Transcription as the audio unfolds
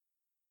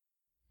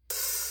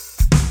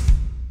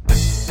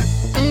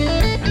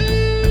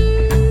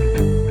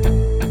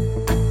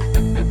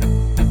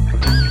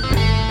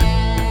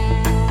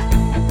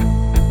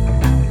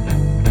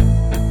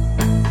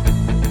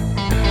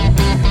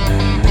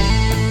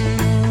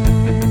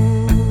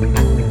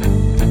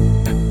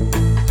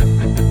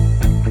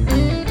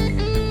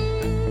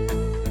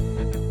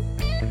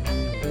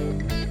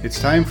It's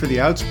time for The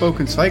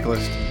Outspoken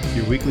Cyclist,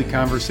 your weekly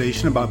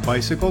conversation about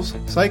bicycles,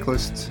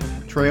 cyclists,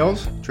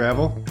 trails,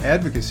 travel,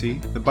 advocacy,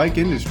 the bike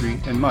industry,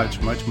 and much,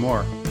 much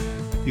more.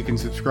 You can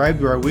subscribe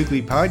to our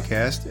weekly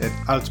podcast at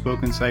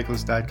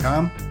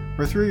outspokencyclist.com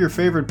or through your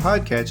favorite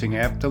podcatching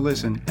app to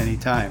listen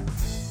anytime.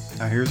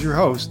 Now here's your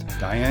host,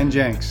 Diane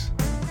Jenks.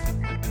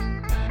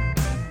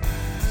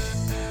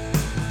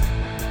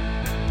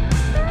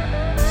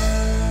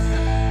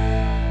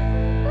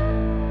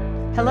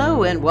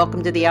 Hello and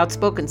welcome to The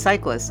Outspoken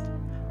Cyclist.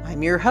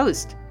 I'm your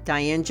host,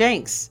 Diane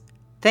Jenks.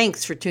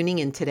 Thanks for tuning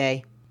in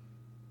today.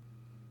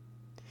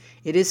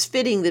 It is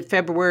fitting that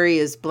February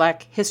is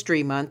Black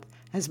History Month,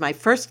 as my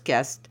first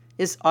guest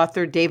is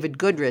author David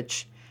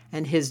Goodrich,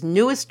 and his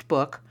newest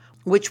book,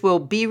 which will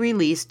be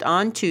released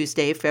on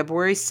Tuesday,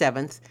 February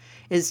 7th,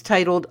 is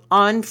titled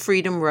On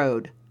Freedom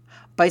Road: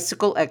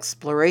 Bicycle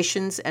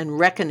Explorations and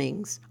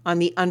Reckonings on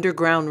the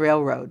Underground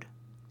Railroad.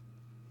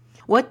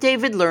 What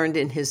David learned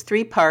in his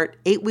 3-part,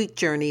 8-week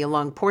journey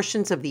along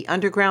portions of the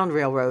Underground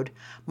Railroad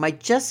might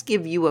just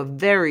give you a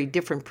very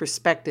different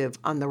perspective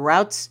on the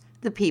routes,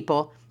 the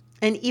people,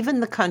 and even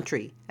the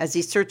country as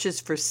he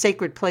searches for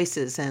sacred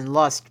places and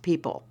lost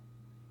people.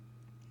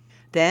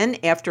 Then,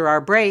 after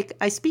our break,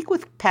 I speak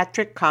with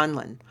Patrick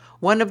Conlon,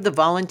 one of the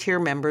volunteer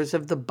members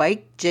of the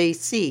Bike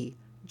JC,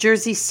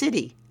 Jersey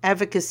City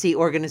advocacy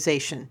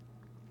organization.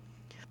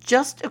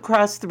 Just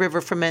across the river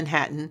from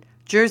Manhattan,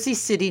 Jersey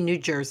City, New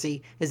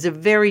Jersey, is a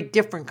very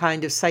different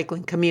kind of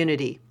cycling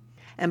community,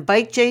 and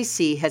Bike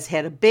JC has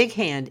had a big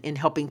hand in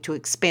helping to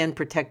expand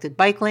protected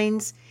bike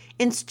lanes,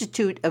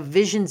 institute a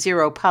Vision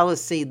Zero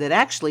policy that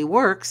actually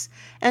works,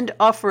 and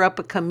offer up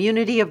a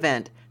community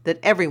event that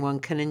everyone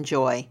can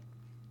enjoy.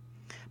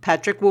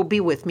 Patrick will be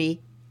with me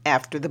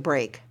after the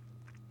break.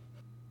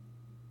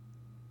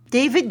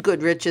 David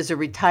Goodrich is a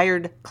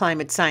retired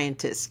climate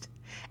scientist,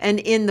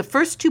 and in the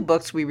first 2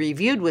 books we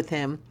reviewed with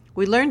him,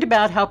 we learned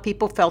about how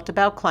people felt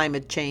about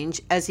climate change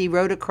as he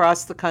rode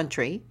across the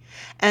country,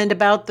 and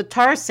about the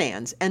tar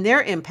sands and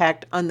their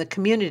impact on the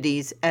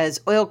communities as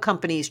oil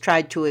companies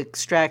tried to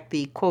extract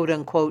the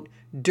quote-unquote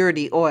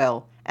dirty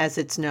oil, as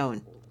it's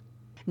known.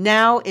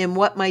 Now, in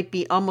what might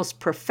be almost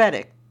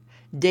prophetic,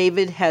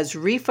 David has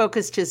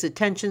refocused his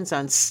attentions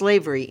on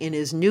slavery in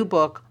his new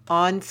book,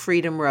 On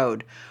Freedom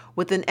Road,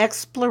 with an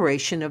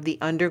exploration of the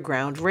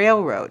Underground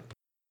Railroad.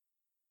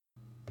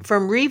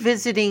 From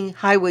revisiting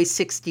Highway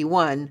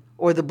 61,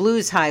 or the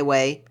Blues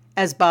Highway,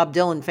 as Bob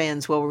Dylan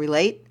fans will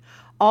relate,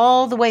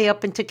 all the way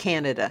up into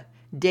Canada,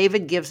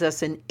 David gives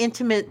us an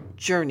intimate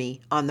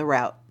journey on the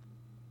route.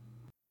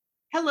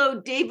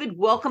 Hello, David.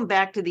 Welcome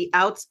back to The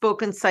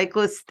Outspoken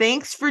Cyclist.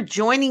 Thanks for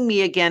joining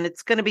me again.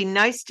 It's going to be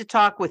nice to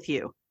talk with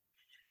you.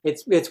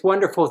 It's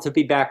wonderful to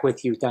be back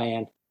with you,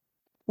 Diane.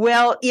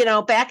 Well,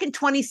 back in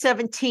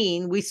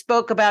 2017, we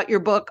spoke about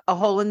your book, A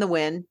Hole in the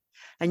Wind,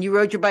 and you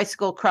rode your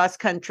bicycle cross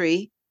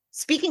country,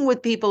 speaking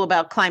with people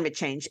about climate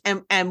change.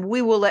 And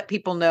we will let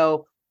people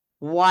know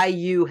why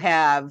you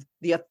have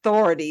the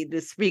authority to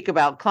speak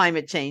about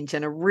climate change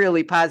in a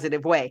really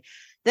positive way.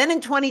 Then in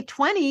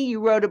 2020,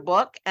 you wrote a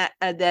book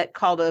that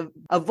called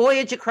a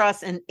Voyage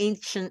Across an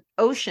Ancient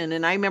Ocean.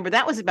 And I remember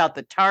that was about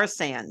the tar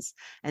sands.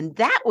 And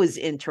that was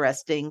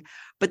interesting.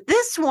 But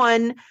this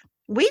one,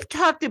 we've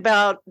talked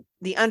about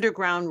the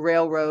Underground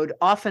Railroad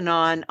off and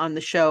on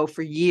the show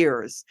for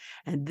years.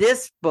 And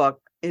this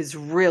book is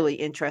really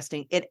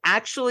interesting. It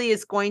actually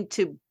is going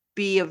to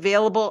be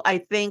available, I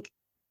think,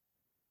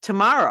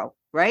 tomorrow,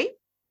 right?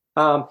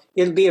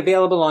 It'll be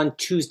available on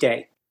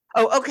Tuesday.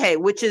 Oh, okay.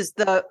 Which is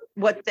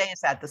what day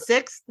is that? The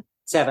 6th?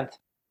 7th.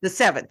 The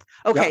 7th.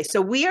 Okay. Yep.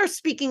 So we are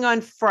speaking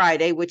on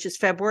Friday, which is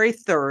February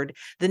 3rd.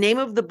 The name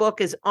of the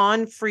book is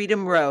On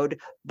Freedom Road: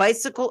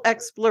 Bicycle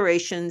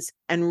Explorations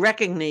and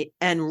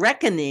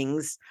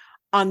Reckonings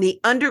on the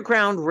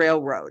Underground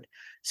Railroad.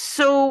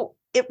 So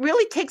it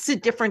really takes a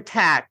different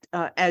tact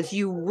as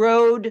you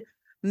rode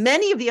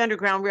many of the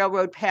Underground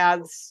Railroad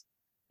paths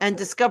and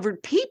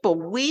discovered people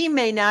we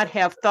may not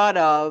have thought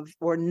of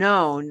or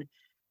known,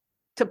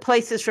 to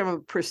places from a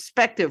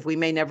perspective we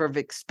may never have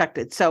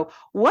expected. So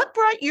what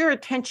brought your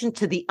attention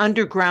to the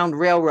Underground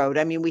Railroad?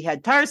 I mean, we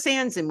had tar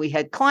sands and we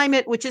had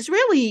climate, which is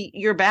really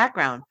your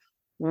background.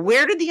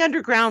 Where did the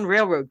Underground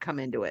Railroad come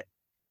into it?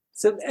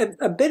 So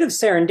a bit of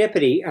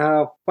serendipity.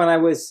 When I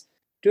was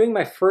doing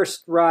my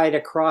first ride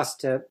across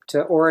to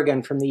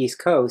Oregon from the East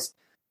Coast,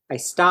 I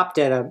stopped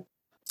at a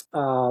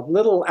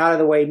little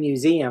out-of-the-way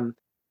museum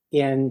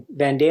in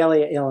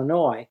Vandalia,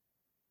 Illinois.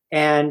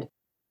 And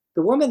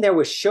the woman there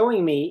was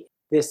showing me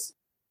this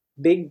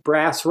big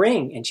brass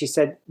ring. And she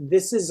said,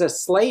 "This is a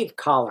slave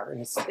collar."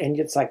 And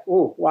it's like,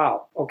 oh,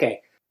 wow,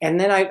 okay.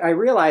 And then I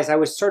realized I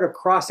was sort of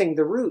crossing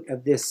the route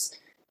of this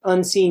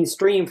unseen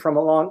stream from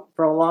a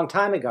long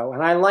time ago.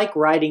 And I like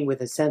riding with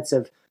a sense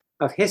of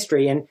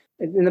history. And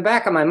in the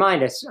back of my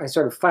mind, I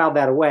sort of filed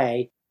that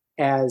away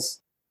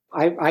as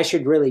I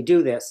should really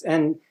do this.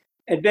 And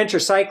adventure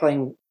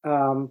cycling,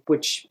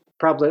 which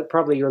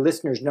probably your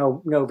listeners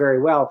know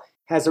very well,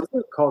 has a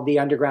route called the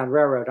Underground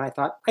Railroad. I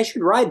thought I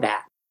should ride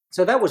that.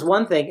 So that was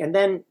one thing. And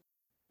then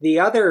the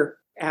other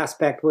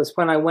aspect was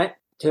when I went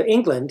to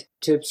England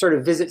to sort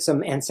of visit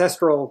some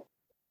ancestral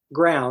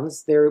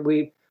grounds. There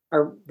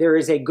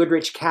is a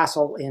Goodrich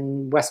Castle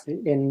in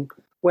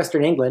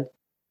Western England,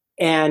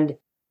 and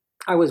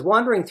I was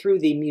wandering through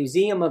the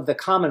Museum of the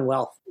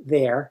Commonwealth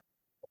there,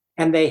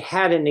 and they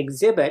had an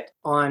exhibit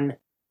on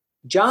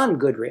John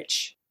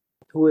Goodrich,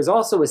 who was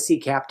also a sea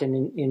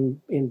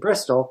captain in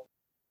Bristol.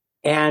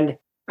 And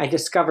I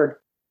discovered,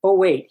 oh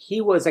wait,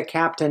 he was a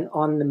captain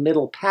on the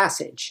Middle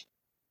Passage.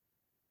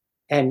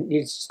 And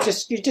you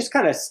just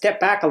kind of step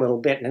back a little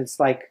bit, and it's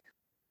like,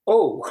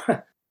 oh,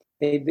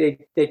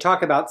 they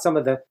talk about some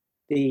of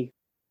the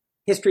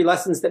history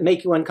lessons that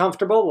make you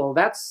uncomfortable.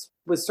 Well,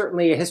 was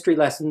certainly a history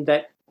lesson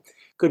that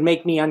could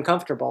make me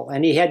uncomfortable,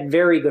 and he had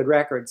very good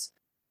records.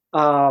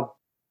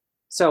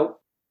 So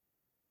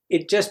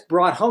it just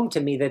brought home to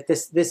me that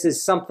this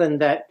is something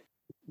that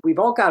we've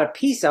all got a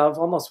piece of,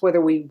 almost whether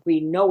we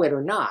know it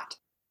or not.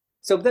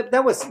 So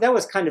that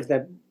was kind of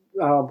the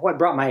what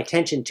brought my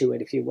attention to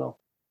it, if you will.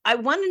 I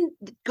want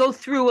to go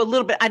through a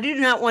little bit. I do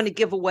not want to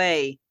give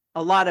away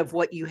a lot of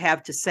what you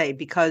have to say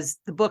because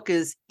the book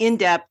is in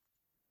depth.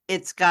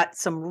 It's got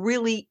some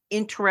really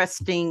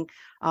interesting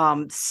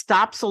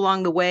stops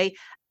along the way.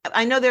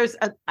 I know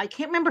I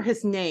can't remember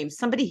his name.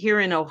 Somebody here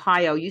in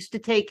Ohio used to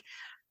take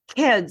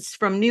kids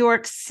from New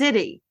York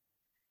City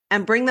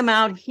and bring them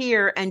out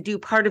here and do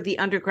part of the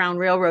Underground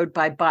Railroad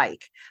by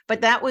bike. But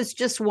that was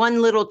just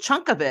one little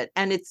chunk of it.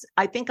 And it's,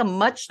 I think, a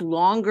much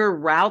longer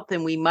route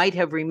than we might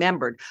have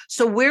remembered.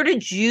 So where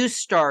did you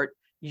start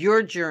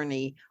your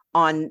journey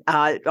on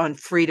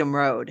Freedom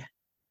Road?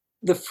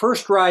 The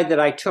first ride that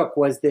I took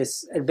was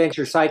this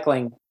adventure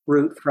cycling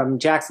route from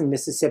Jackson,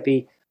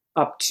 Mississippi,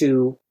 up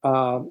to,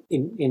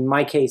 in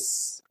my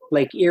case,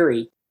 Lake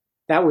Erie.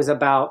 That was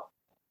about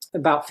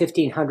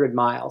 1,500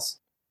 miles.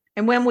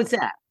 And when was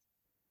that?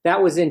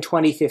 That was in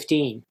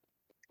 2015.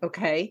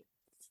 Okay.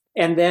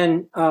 And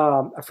then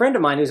a friend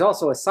of mine who's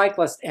also a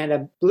cyclist and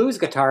a blues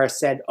guitarist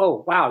said,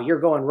 "Oh, wow, you're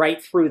going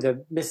right through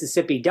the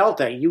Mississippi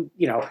Delta. You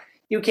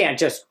can't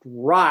just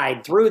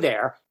ride through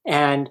there."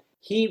 And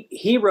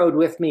he rode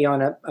with me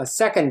on a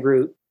second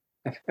route.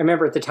 I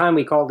remember at the time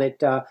we called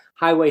it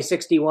Highway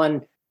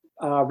 61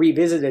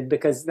 Revisited,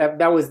 because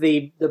that was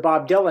the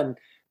Bob Dylan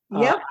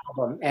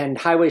album, and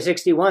Highway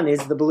 61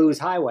 is the blues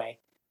highway.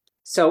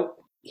 So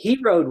he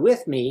rode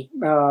with me,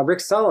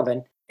 Rick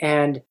Sullivan,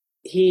 and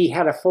he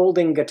had a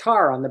folding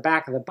guitar on the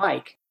back of the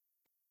bike.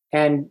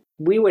 And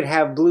we would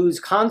have blues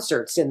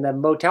concerts in the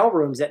motel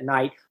rooms at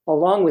night,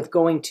 along with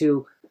going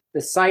to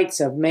the sites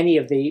of many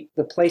of the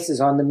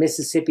places on the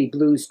Mississippi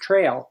Blues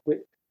Trail.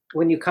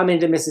 When you come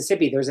into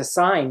Mississippi, there's a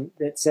sign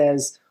that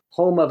says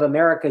Home of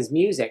America's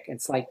Music.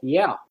 It's like,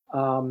 yeah,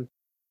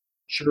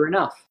 sure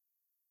enough.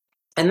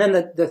 And then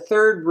the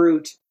third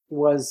route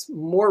was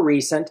more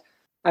recent.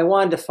 I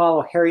wanted to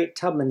follow Harriet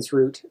Tubman's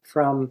route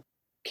from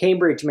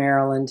Cambridge,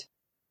 Maryland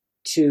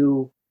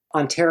to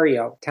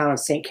Ontario, town of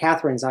St.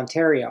 Catharines,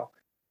 Ontario,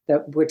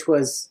 which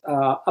was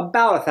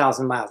about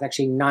 1,000 miles,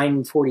 actually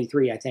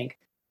 943, I think.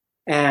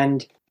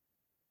 And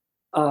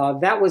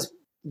that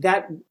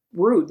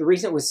route, the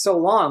reason it was so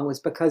long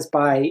was because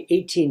by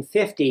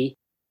 1850,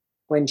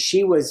 when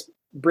she was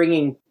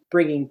bringing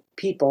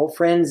people,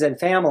 friends and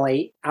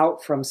family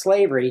out from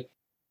slavery,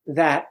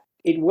 that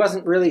it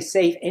wasn't really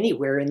safe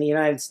anywhere in the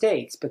United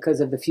States because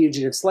of the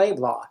fugitive slave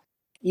law.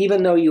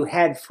 Even though you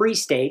had free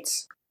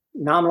states,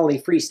 nominally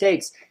free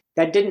states,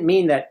 that didn't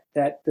mean that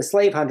the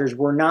slave hunters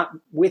were not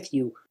with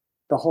you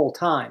the whole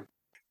time.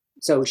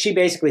 So she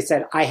basically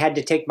said, I had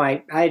to take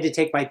my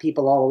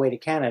people all the way to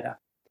Canada.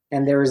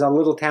 And there is a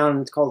little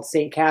town called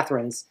St.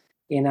 Catharines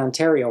in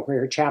Ontario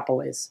where her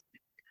chapel is.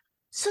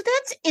 So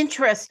that's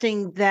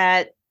interesting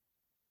that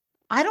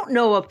I don't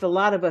know if a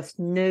lot of us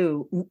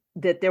knew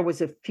that there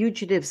was a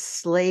fugitive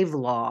slave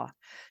law.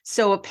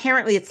 So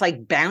apparently it's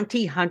like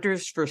bounty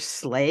hunters for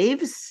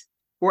slaves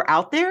were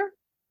out there?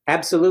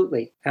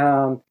 Absolutely.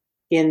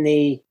 In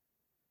the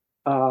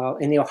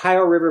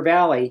Ohio River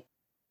Valley,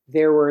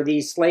 there were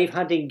these slave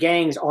hunting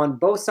gangs on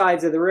both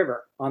sides of the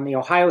river, on the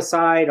Ohio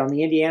side, on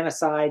the Indiana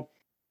side.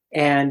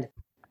 And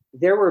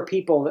there were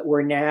people that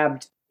were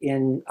nabbed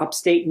in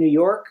upstate New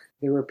York.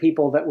 There were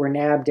people that were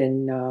nabbed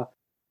in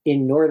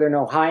northern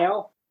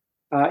Ohio.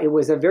 It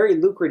was a very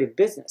lucrative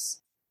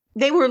business.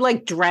 They were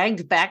like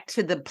dragged back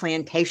to the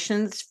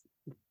plantations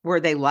where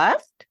they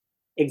left?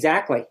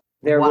 Exactly.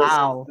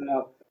 Wow.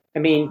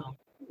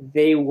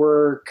 They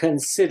were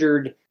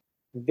considered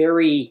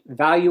very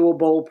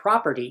valuable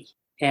property.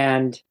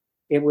 And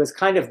it was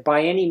kind of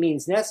by any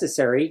means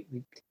necessary.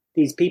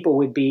 These people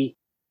would be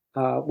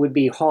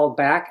hauled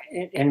back,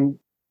 and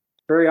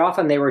very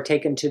often they were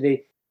taken to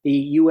the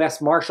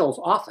U.S. Marshal's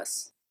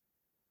office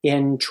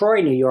in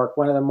Troy, New York,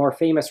 one of the more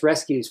famous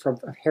rescues from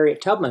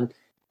Harriet Tubman.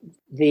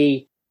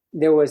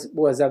 There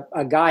was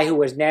a guy who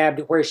was nabbed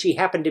where she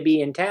happened to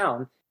be in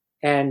town,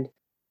 and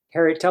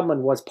Harriet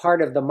Tubman was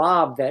part of the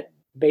mob that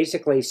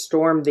basically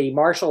stormed the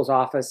Marshal's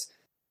office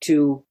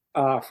to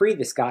free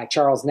this guy.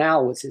 Charles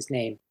Nowell was his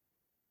name.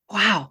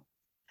 Wow.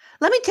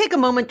 Let me take a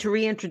moment to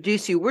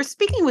reintroduce you. We're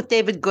speaking with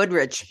David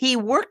Goodrich. He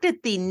worked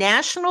at the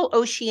National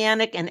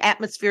Oceanic and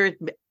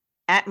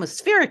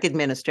Atmospheric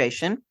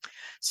Administration,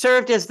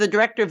 served as the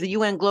director of the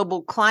UN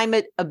Global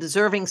Climate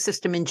Observing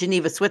System in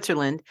Geneva,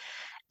 Switzerland,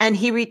 and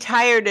he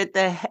retired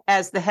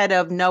as the head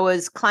of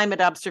NOAA's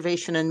Climate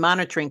Observation and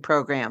Monitoring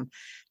Program.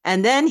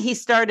 And then he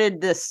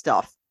started this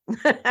stuff,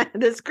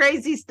 this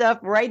crazy stuff,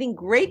 writing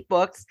great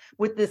books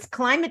with this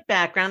climate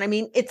background. I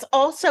mean, it's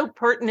also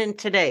pertinent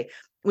today.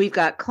 We've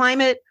got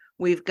climate,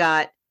 we've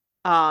got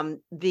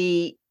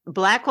the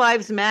Black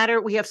Lives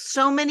Matter. We have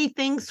so many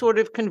things sort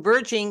of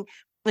converging,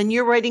 and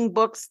you're writing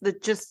books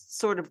that just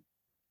sort of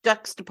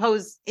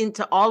juxtapose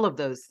into all of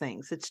those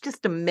things. It's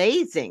just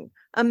amazing,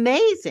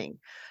 amazing.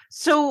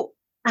 So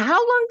how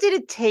long did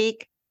it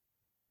take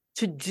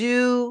to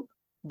do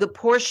the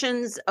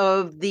portions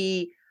of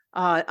the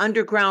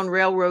Underground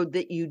Railroad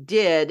that you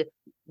did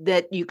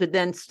that you could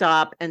then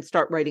stop and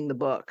start writing the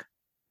book?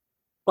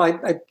 Well,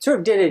 I sort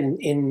of did it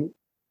in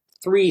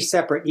 3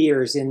 separate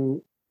years,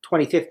 in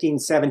 2015,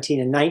 17,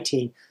 and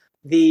 19.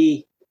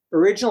 The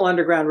original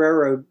Underground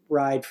Railroad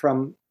ride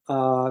from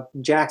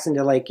Jackson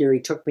to Lake Erie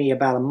took me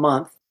about a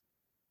month.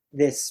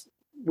 This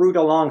route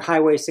along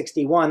Highway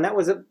 61, that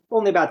was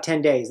only about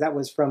 10 days. That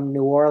was from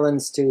New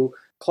Orleans to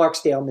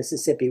Clarksdale,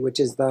 Mississippi, which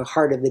is the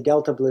heart of the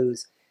Delta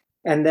Blues.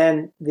 And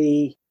then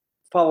the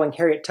following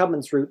Harriet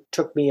Tubman's route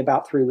took me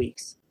about 3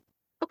 weeks.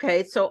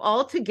 Okay, so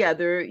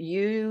altogether,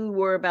 you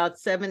were about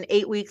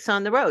 7-8 weeks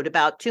on the road,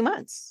 about 2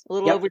 months, a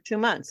little over 2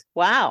 months.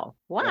 Wow.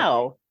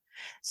 Wow.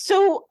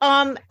 So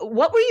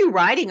what were you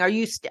riding? I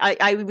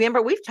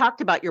remember we've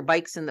talked about your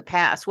bikes in the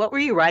past. What were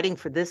you riding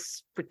for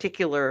this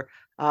particular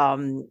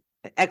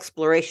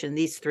exploration,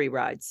 these 3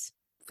 rides?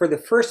 For the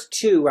first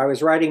 2, I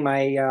was riding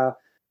my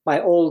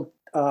old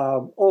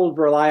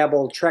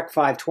reliable Trek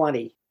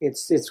 520.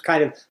 It's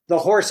kind of the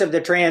horse of the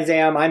Trans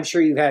Am. I'm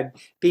sure you've had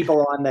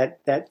people on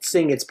that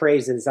sing its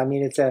praises. I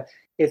mean,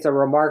 it's a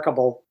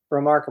remarkable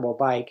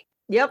bike.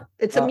 Yep,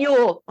 it's a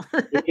mule.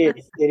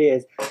 It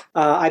is.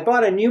 I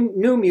bought a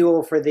new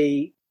mule for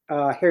the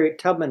Harriet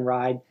Tubman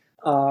ride,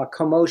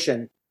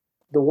 Commotion,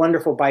 the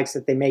wonderful bikes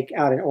that they make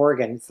out in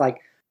Oregon. It's like,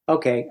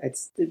 okay,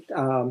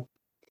 I'm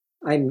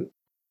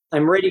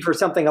ready for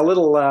something a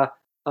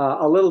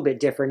little bit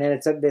different,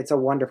 and it's a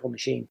wonderful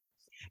machine.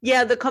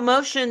 Yeah, the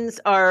Commotions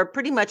are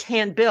pretty much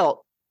hand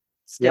built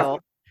still.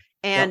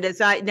 Yep. And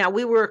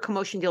we were a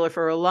Commotion dealer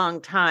for a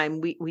long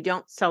time. We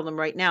don't sell them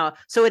right now.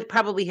 So it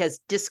probably has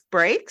disc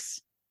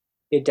brakes.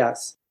 It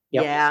does.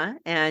 Yep. Yeah.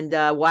 And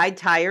wide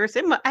tires.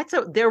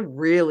 They're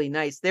really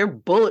nice. They're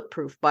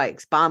bulletproof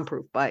bikes,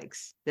 bomb-proof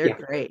bikes. They're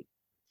great.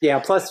 Yeah.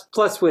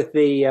 Plus with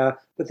the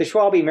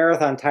Schwalbe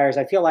Marathon tires,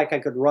 I feel like I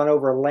could run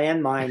over a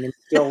landmine and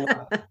still.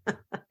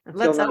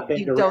 Let's hope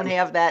you don't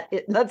have that.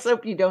 Let's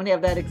hope you don't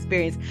have that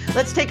experience.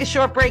 Let's take a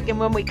short break, and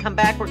when we come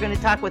back, we're going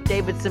to talk with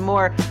David some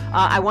more.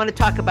 I want to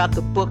talk about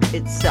the book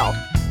itself.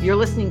 You're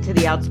listening to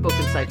The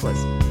Outspoken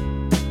Cyclist.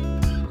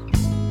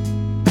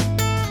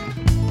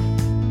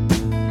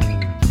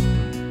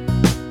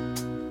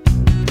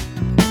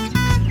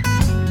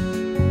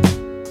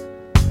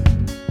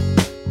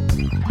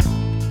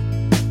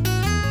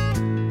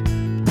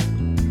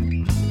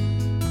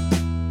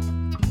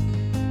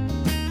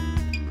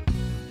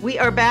 We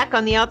are back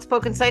on The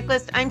Outspoken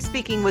Cyclist. I'm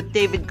speaking with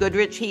David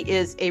Goodrich. He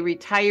is a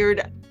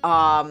retired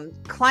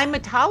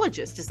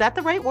climatologist. Is that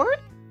the right word?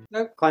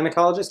 No,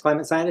 climatologist,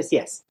 climate scientist,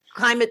 yes.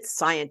 Climate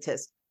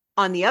scientist.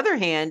 On the other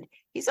hand,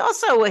 he's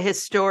also a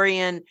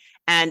historian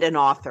and an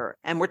author.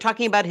 And we're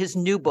talking about his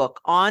new book,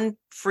 On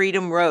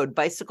Freedom Road,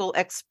 Bicycle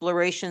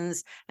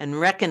Explorations and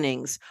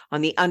Reckonings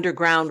on the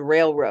Underground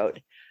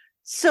Railroad.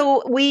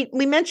 So we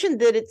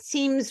mentioned that it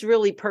seems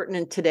really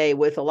pertinent today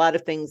with a lot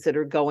of things that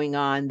are going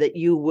on that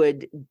you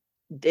would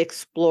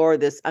explore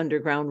this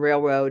Underground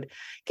Railroad.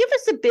 Give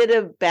us a bit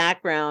of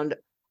background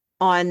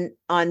on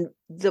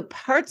the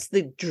parts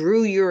that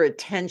drew your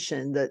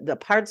attention, the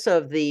parts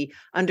of the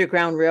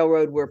Underground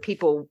Railroad where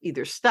people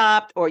either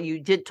stopped, or you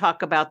did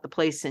talk about the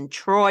place in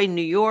Troy,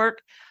 New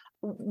York.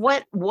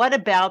 What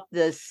about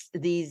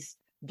these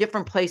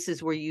different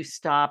places where you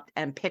stopped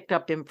and picked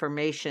up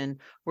information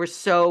were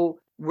so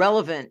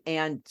relevant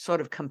and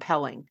sort of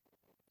compelling?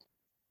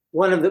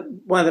 One of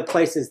the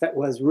places that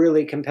was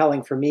really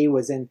compelling for me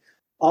was in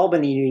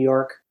Albany, New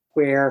York,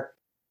 where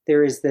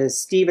there is the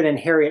Stephen and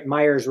Harriet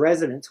Myers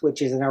residence,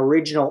 which is an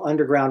original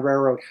Underground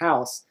Railroad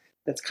house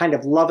that's kind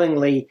of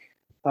lovingly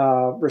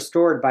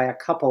restored by a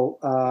couple,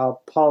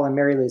 Paul and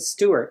Mary Liz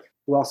Stewart,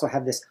 who also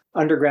have this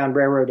Underground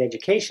Railroad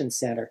Education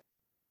Center.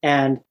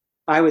 And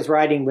I was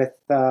riding with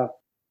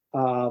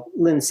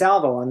Lynn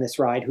Salvo on this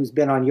ride, who's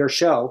been on your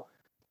show.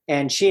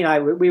 And she and I,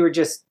 we were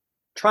just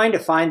trying to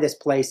find this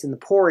place in the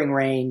pouring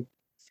rain,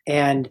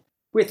 and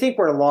we think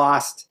we're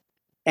lost.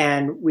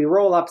 And we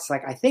roll up, it's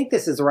like, I think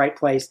this is the right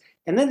place.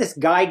 And then this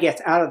guy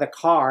gets out of the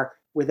car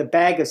with a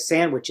bag of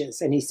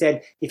sandwiches. And he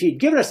said, if you'd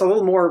given us a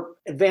little more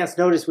advance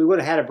notice, we would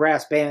have had a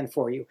brass band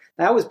for you.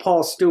 That was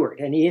Paul Stewart.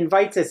 And he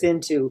invites us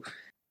into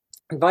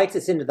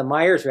the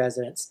Myers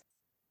residence.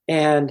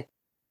 And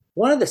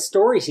one of the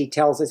stories he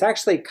tells is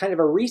actually kind of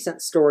a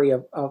recent story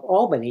of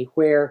Albany,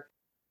 where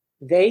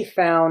they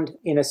found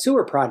in a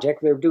sewer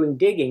project, they were doing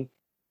digging,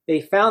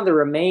 they found the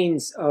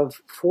remains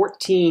of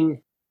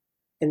 14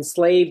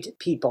 enslaved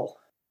people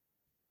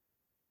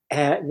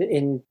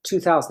in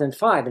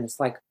 2005. And it's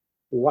like,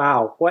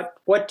 wow,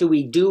 what do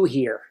we do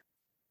here?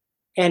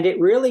 And it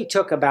really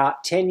took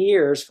about 10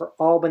 years for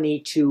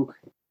Albany to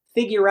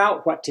figure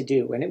out what to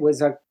do. And it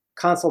was a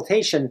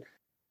consultation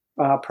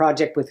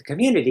project with the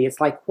community.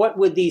 It's like, what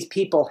would these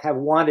people have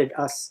wanted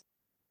us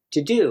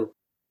to do?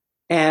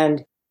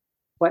 And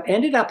what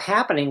ended up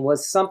happening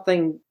was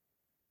something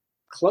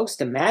close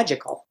to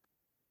magical.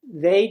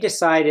 They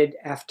decided,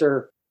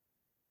 after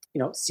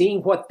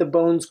seeing what the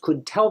bones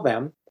could tell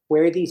them,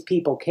 where these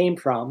people came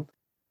from,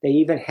 they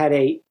even had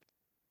a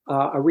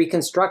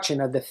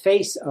reconstruction of the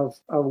face of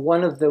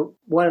one of the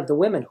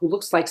women, who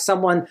looks like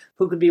someone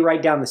who could be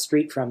right down the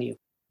street from you.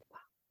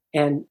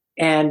 And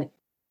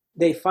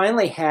they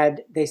finally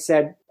they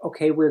said,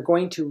 okay, we're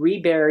going to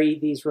rebury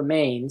these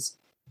remains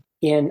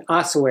in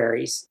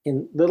ossuaries,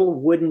 in little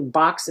wooden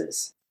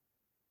boxes,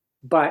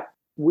 but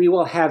we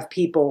will have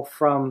people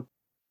from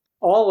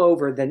all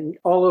over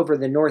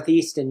the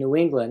Northeast and New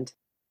England,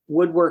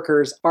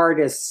 woodworkers,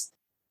 artists,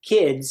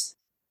 kids,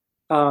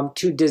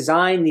 to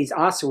design these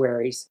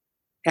ossuaries,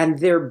 and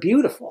they're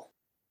beautiful.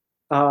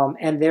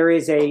 And there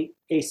is a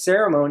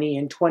ceremony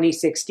in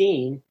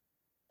 2016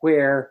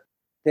 where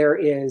there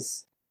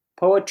is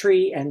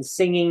poetry and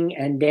singing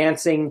and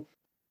dancing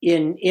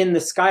in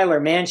the Schuyler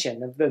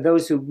Mansion.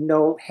 Those who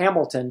know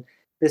Hamilton,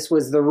 this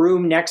was the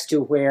room next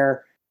to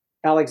where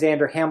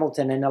Alexander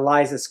Hamilton and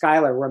Eliza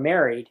Schuyler were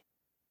married.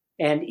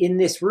 And in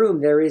this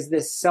room, there is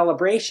this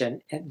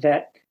celebration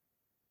that,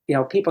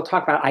 people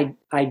talk about.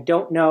 I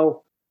don't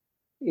know,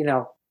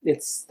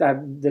 it's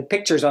the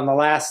pictures on the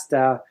last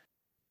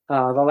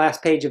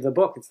page of the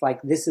book. It's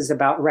like, this is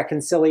about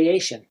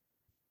reconciliation.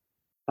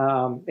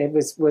 It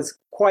was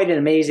quite an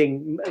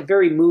amazing,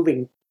 very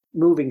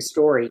moving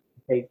story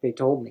they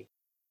told me.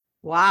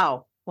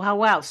 Wow.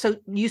 So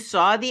you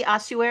saw the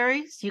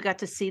ossuaries? You got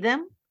to see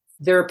them?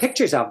 There are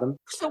pictures of them.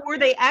 So were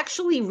they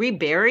actually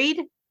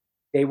reburied?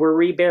 They were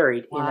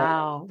reburied.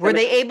 Wow. Were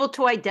they able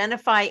to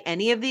identify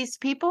any of these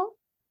people?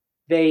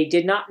 They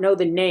did not know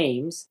the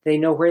names. They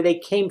know where they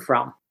came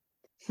from.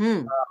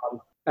 There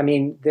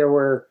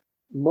were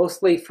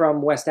mostly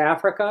from West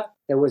Africa.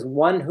 There was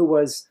one who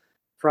was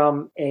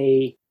from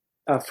a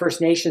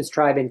First Nations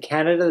tribe in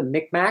Canada, the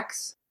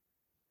Micmacs.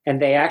 And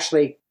they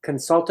actually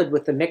consulted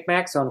with the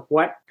Micmacs on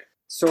what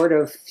sort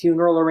of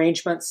funeral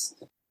arrangements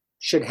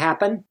should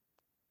happen.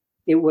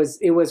 It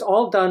was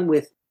all done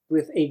with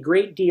a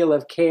great deal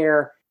of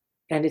care,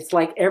 and it's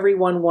like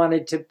everyone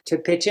wanted to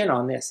pitch in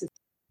on this.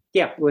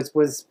 Yeah, it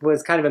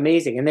was kind of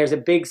amazing. And there's a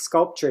big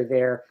sculpture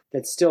there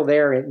that's still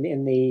there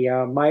in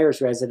the Myers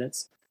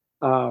residence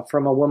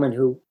from a woman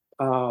who,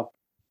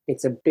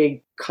 it's a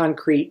big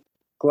concrete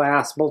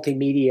glass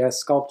multimedia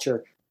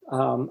sculpture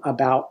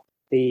about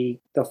the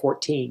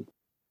 14.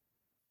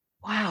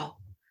 Wow.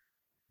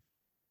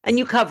 And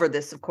you cover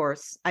this, of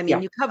course.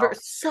 You cover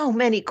so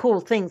many cool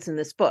things in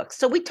this book.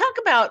 So we talk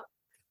about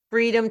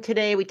freedom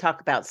today. We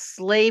talk about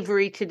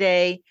slavery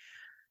today.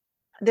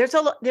 There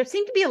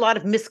seem to be a lot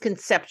of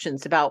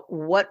misconceptions about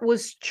what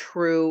was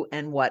true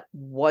and what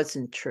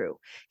wasn't true.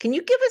 Can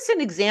you give us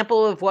an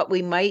example of what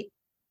we might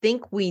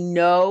think we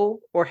know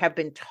or have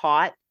been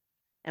taught,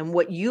 and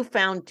what you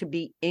found to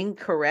be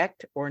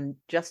incorrect or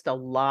just a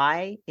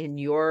lie in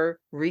your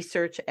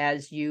research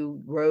as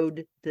you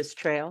rode this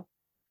trail?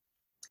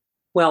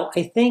 Well,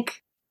 I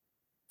think,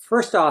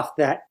 first off,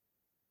 that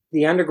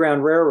the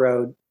Underground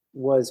Railroad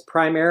was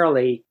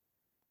primarily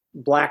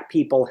Black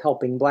people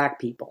helping Black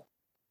people.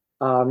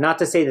 Not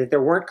to say that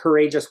there weren't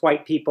courageous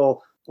white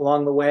people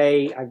along the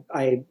way.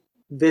 I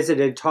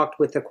talked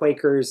with the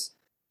Quakers.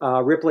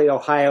 Ripley,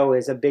 Ohio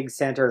is a big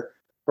center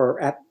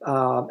for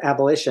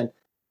abolition.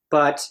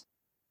 But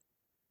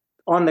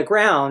on the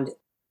ground,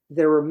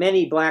 there were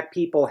many Black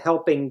people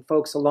helping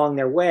folks along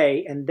their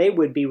way, and they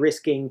would be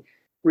risking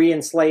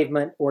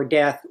re-enslavement or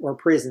death or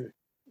prison.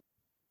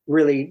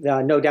 Really,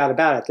 no doubt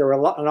about it. There were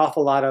an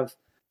awful lot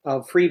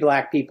of free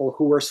Black people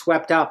who were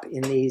swept up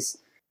in these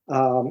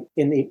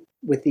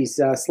with these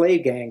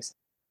slave gangs.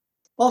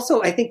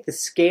 Also, I think the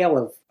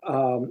scale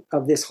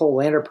of this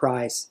whole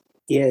enterprise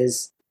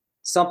is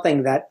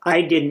something that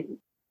I didn't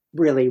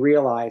really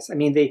realize.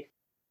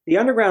 The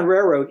Underground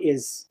Railroad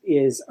is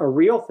a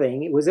real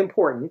thing. It was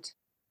important,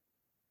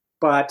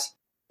 but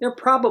there are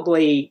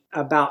probably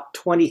about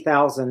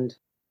 20,000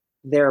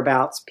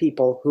 thereabouts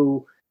people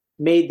who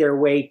made their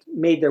way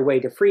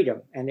to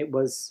freedom, and it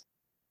was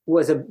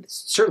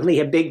certainly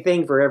a big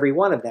thing for every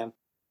one of them.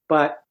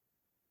 But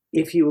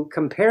if you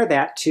compare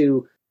that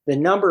to the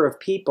number of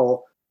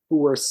people who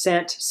were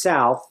sent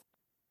south,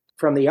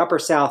 from the upper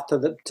South to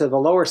the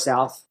lower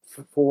South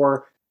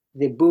for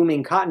the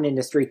booming cotton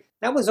industry,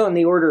 that was on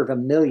the order of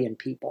 1 million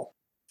people.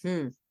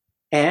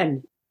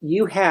 And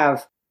you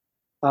have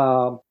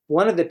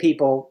one of the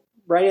people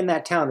right in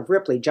that town of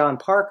Ripley, John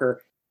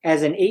Parker,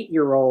 as an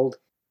 8-year-old,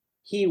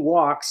 he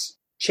walks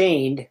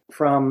chained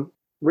from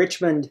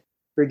Richmond,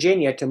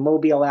 Virginia to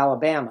Mobile,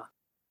 Alabama,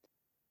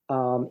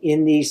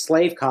 in these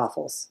slave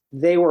coffles.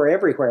 They were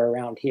everywhere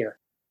around here.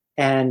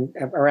 And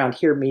around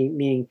here,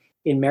 meaning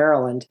in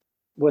Maryland,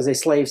 was a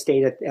slave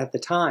state at the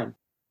time.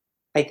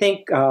 I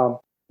think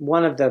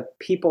one of the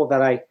people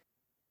that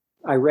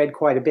I read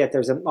quite a bit,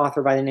 there's an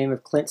author by the name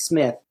of Clint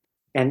Smith,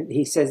 and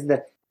he says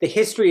that the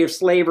history of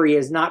slavery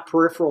is not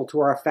peripheral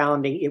to our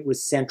founding, it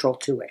was central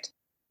to it.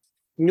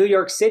 New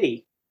York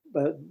City,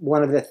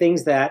 one of the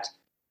things that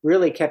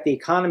really kept the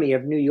economy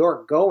of New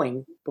York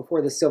going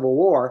before the Civil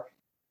War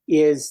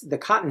is the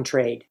cotton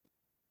trade.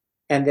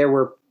 And there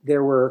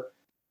were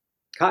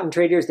cotton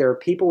traders, there were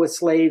people with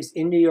slaves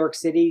in New York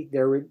City.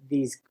 There were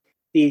these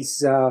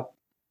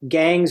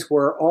gangs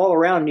were all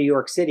around New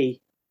York City,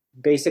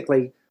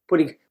 basically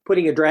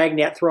putting a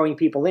dragnet, throwing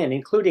people in,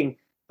 including,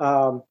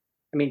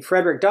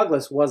 Frederick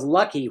Douglass was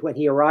lucky when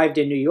he arrived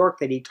in New York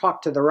that he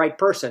talked to the right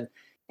person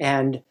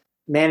and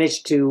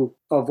managed to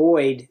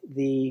avoid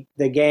the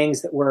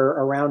gangs that were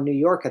around New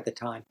York at the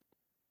time.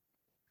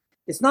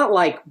 It's not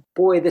like,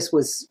 boy, this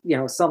was,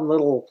 some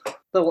little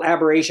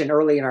aberration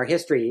early in our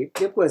history.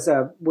 It was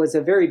a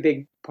very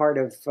big part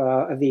of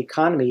the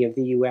economy of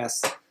the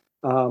U.S.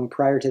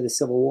 Prior to the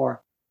Civil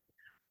War.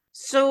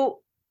 So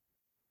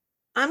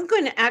I'm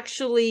going to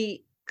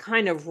actually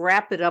kind of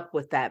wrap it up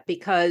with that,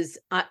 because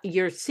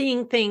you're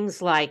seeing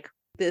things like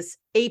this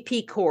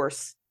AP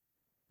course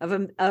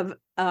of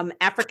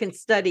African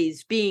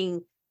studies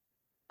being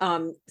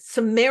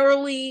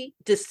summarily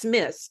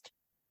dismissed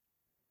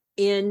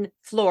in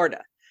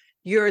Florida.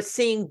 You're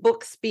seeing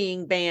books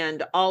being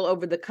banned all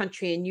over the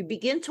country, and you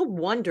begin to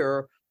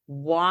wonder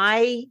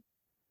why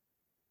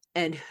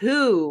and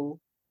who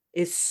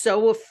is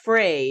so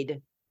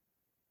afraid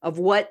of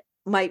what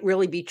might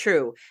really be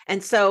true.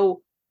 And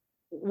so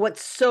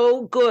what's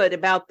so good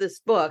about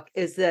this book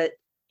is that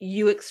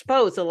you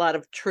expose a lot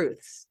of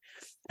truths.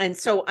 And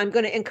so I'm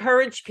going to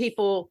encourage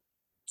people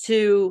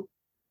to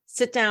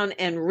sit down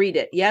and read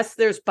it. Yes,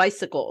 there's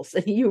bicycles.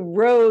 You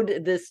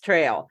rode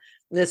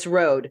this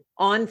road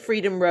on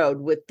Freedom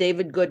Road with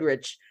David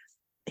Goodrich.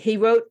 He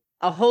wrote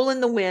A Hole in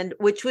the Wind,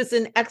 which was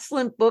an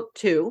excellent book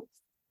too,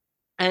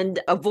 and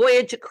A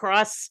Voyage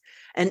Across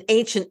an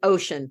Ancient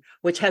Ocean,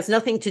 which has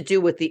nothing to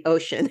do with the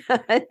ocean.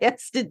 It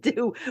has to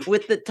do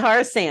with the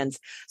tar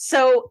sands.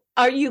 So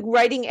are you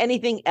writing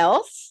anything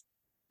else?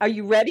 Are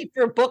you ready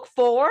for book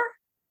 4?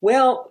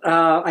 Well,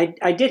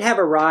 I did have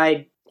a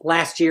ride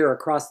last year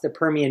across the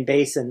Permian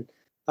Basin,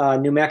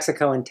 New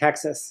Mexico and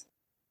Texas.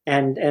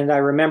 And I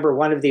remember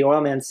one of the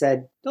oilmen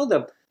said, "No,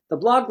 the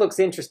blog looks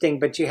interesting,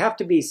 but you have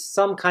to be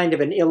some kind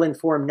of an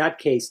ill-informed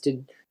nutcase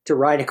to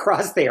ride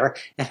across there."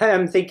 And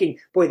I'm thinking,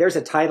 boy, there's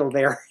a title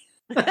there.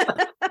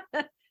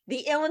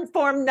 The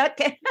Ill-Informed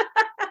Nutcase.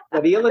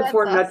 Well, the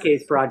Ill-Informed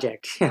Nutcase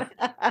Project.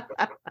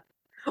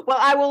 Well,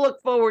 I will look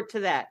forward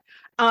to that.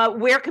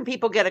 Where can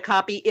people get a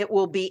copy? It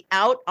will be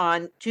out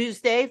on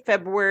Tuesday,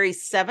 February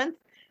 7th.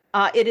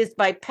 It is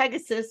by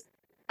Pegasus,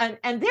 and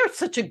they're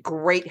such a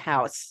great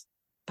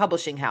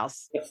publishing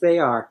house. Yes, they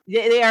are.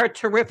 They are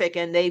terrific,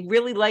 and they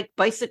really like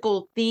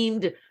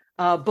bicycle-themed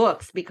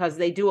books, because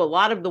they do a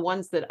lot of the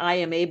ones that I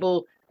am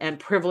able and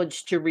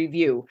privileged to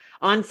review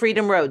on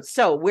Freedom Road.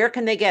 So where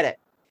can they get it?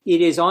 It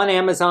is on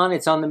Amazon.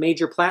 It's on the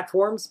major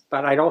platforms,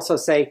 but I'd also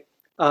say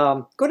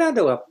go down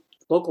to a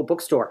local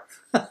bookstore.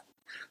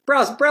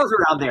 browse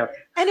around there.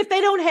 And if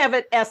they don't have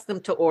it, ask them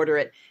to order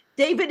it.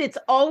 David, it's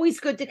always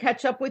good to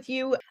catch up with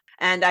you,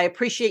 and I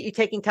appreciate you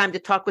taking time to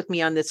talk with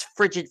me on this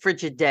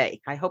frigid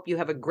day. I hope you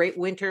have a great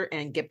winter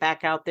and get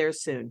back out there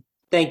soon.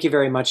 Thank you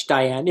very much,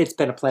 Diane. It's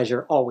been a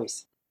pleasure,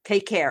 always.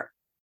 Take care.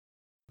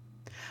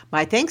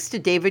 My thanks to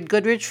David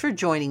Goodrich for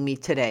joining me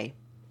today.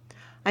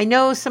 I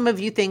know some of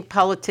you think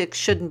politics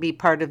shouldn't be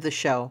part of the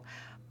show,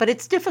 but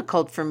it's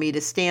difficult for me to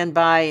stand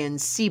by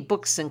and see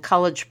books and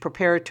college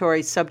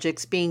preparatory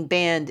subjects being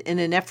banned in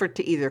an effort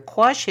to either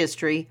quash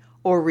history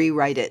or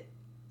rewrite it.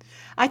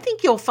 I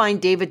think you'll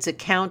find David's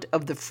account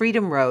of the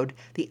Freedom Road,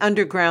 the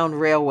Underground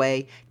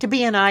Railway, to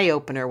be an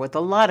eye-opener with a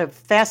lot of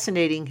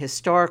fascinating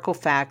historical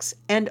facts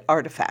and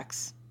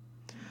artifacts.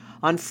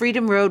 On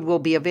Freedom Road will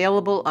be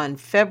available on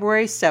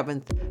February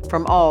 7th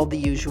from all the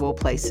usual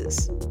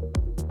places.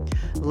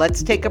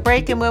 Let's take a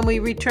break, and when we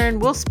return,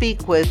 we'll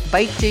speak with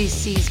Bike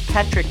JC's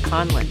Patrick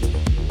Conlon.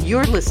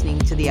 You're listening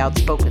to The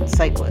Outspoken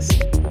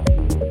Cyclist.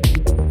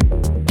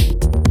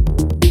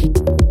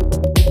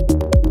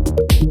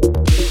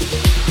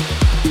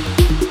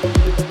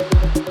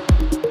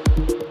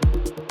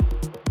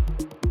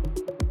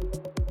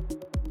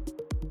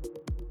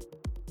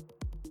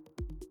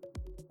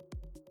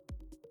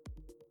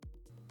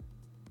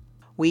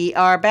 We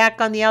are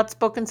back on The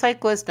Outspoken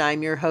Cyclist.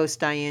 I'm your host,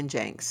 Diane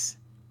Jenks.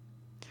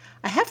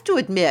 I have to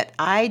admit,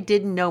 I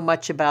didn't know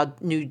much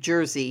about New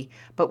Jersey,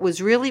 but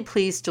was really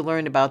pleased to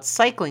learn about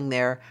cycling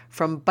there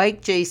from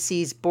Bike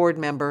JC's board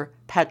member,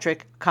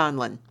 Patrick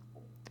Conlon.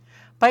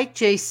 Bike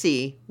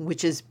JC,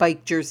 which is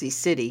Bike Jersey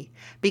City,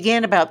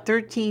 began about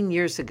 13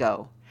 years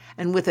ago.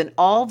 and with an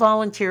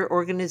all-volunteer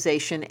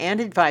organization and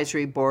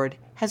advisory board,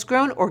 has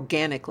grown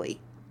organically.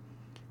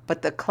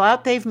 But the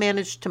clout they've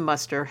managed to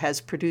muster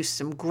has produced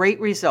some great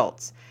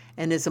results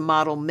and is a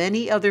model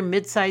many other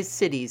mid-sized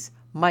cities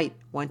might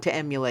want to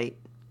emulate.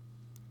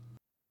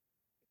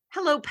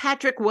 Hello,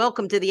 Patrick.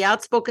 Welcome to the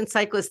Outspoken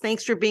Cyclist.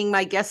 Thanks for being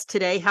my guest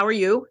today. How are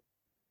you?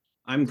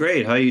 I'm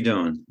great. How are you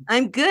doing?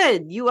 I'm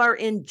good. You are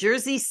in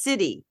Jersey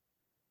City.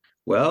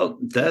 Well,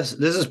 this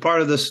is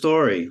part of the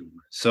story.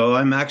 So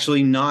I'm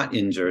actually not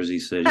in Jersey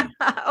City.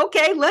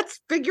 Okay, let's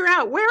figure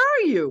out, where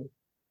are you?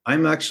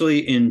 I'm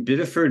actually in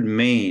Biddeford,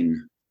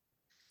 Maine.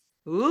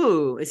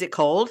 Ooh, is it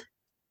cold?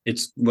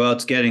 It's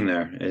getting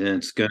there, and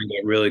it's going to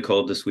get really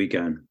cold this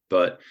weekend.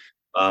 But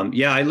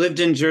I lived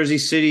in Jersey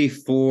City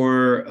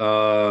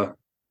for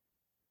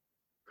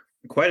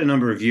quite a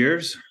number of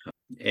years.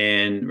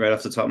 And right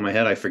off the top of my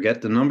head, I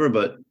forget the number,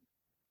 but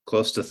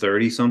close to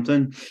 30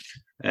 something.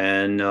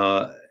 And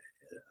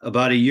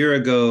about a year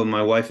ago,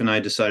 my wife and I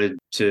decided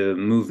to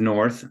move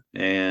north,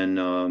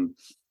 and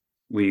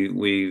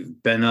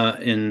we've been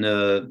in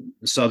the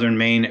southern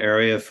Maine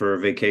area for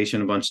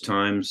vacation a bunch of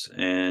times,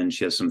 and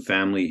she has some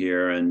family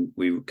here, and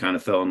we kind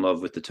of fell in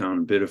love with the town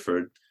of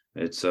Biddeford.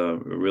 It's a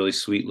really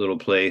sweet little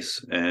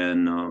place,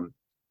 and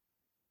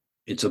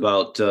it's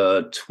about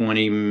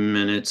 20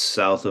 minutes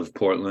south of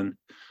Portland,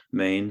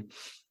 Maine,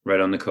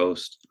 right on the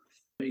coast.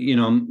 You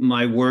know,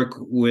 my work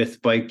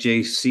with Bike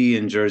JC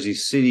in Jersey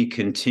City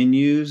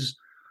continues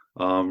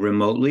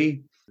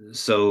remotely.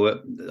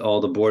 So all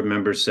the board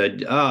members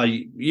said,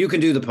 you can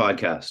do the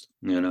podcast.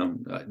 You know,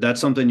 that's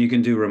something you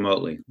can do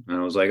remotely. And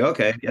I was like,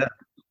 okay, yeah,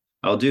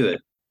 I'll do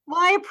it. Well,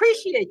 I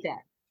appreciate that.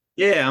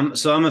 Yeah.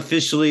 I'm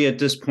officially at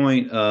this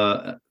point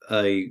a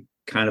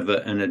kind of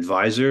an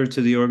advisor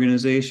to the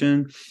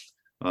organization.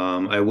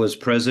 I was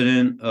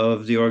president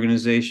of the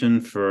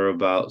organization for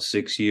about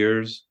 6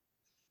 years.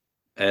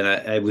 And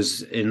I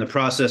was in the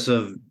process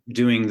of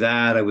doing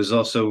that. I was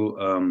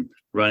also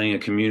running a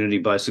community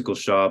bicycle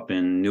shop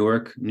in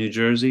Newark, New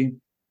Jersey.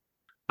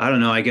 I don't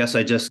know. I guess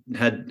I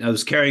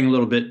was carrying a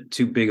little bit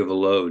too big of a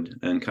load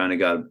and kind of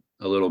got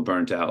a little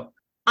burnt out.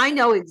 I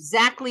know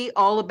exactly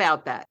all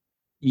about that.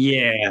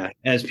 Yeah.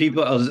 As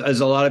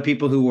a lot of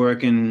people who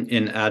work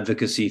in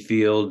advocacy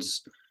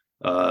fields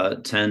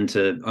tend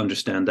to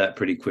understand that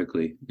pretty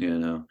quickly, you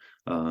know.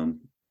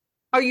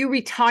 Are you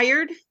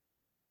retired?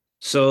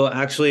 So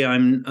actually,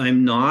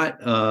 I'm not.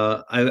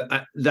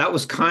 That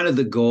was kind of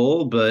the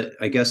goal, but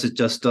I guess it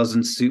just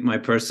doesn't suit my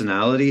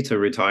personality to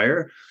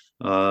retire.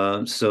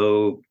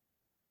 So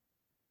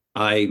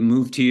I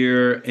moved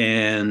here,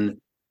 and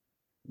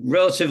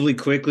relatively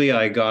quickly,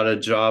 I got a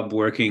job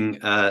working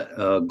at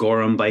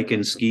Gorham Bike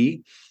and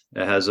Ski.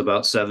 It has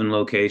about 7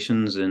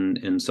 locations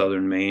in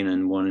southern Maine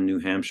and one in New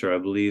Hampshire, I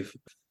believe.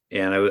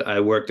 And I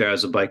worked there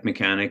as a bike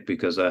mechanic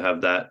because I have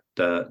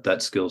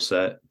that skill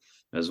set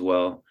as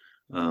well.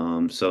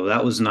 So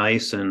that was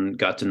nice, and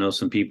got to know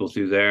some people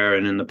through there.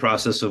 And in the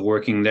process of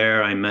working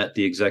there, I met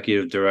the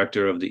executive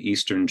director of the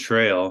Eastern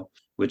Trail,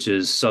 which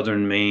is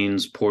southern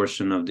Maine's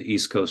portion of the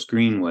East Coast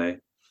Greenway.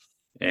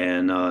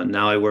 And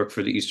now I work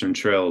for the Eastern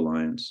Trail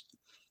Alliance.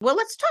 Well,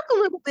 let's talk a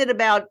little bit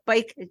about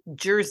Bike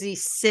Jersey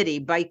City,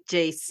 Bike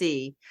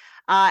JC.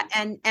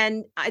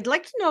 And I'd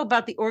like to know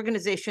about the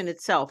organization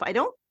itself. I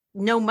don't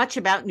know much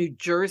about New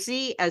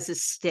Jersey as a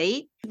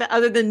state,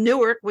 other than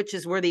Newark, which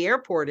is where the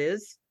airport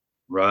is.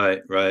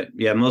 Right.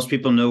 Yeah, most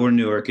people know where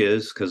Newark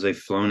is because they've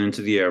flown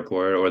into the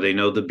airport, or they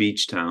know the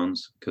beach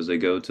towns because they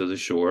go to the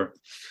shore,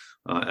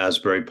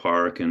 Asbury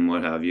Park and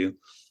what have you.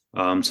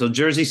 So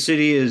Jersey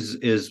City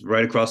is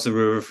right across the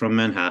river from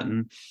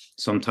Manhattan.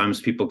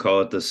 Sometimes people call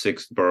it the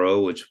 6th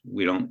borough, which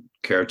we don't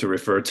care to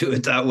refer to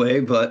it that way,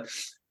 but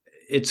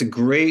it's a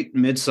great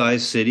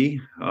mid-sized city.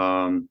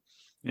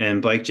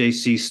 And Bike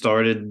JC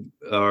started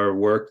our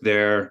work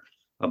there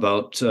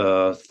about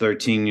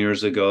 13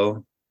 years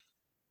ago.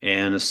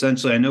 And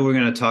essentially, I know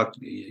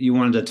you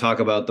wanted to talk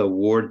about the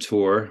Ward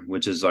Tour,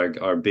 which is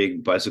our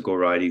big bicycle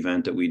ride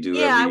event that we do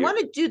every year. Yeah, I want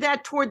to do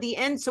that toward the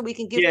end so we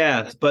can give.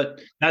 Yeah, but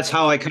that's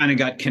how I kind of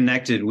got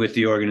connected with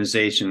the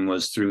organization,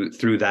 was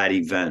through that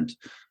event.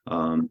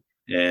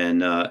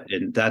 And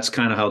that's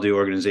kind of how the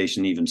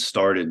organization even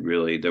started,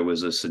 really. There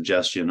was a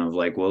suggestion of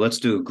like, well, let's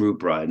do a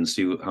group ride and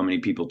see how many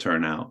people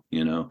turn out,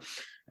 you know.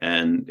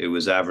 And it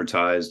was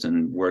advertised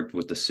and worked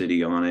with the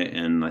city on it.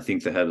 And I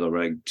think they had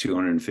like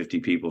 250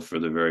 people for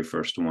the very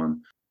first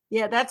one.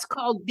 Yeah, that's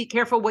called Be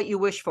Careful What You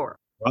Wish For.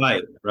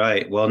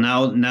 Right. Well,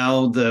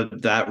 now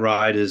that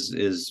ride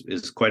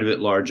is quite a bit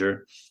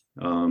larger.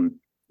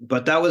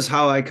 But that was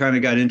how I kind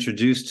of got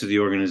introduced to the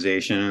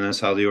organization, and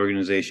that's how the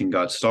organization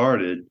got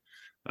started.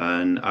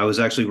 And I was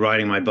actually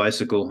riding my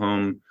bicycle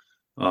home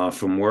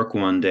from work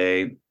one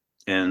day,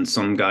 and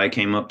some guy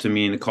came up to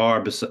me in a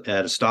car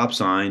at a stop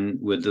sign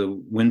with the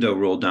window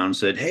rolled down and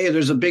said, "Hey,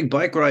 there's a big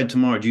bike ride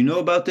tomorrow. Do you know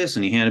about this?"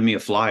 And he handed me a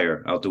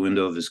flyer out the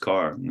window of his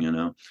car, you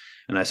know.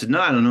 And I said, "No,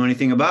 I don't know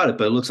anything about it,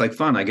 but it looks like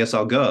fun. I guess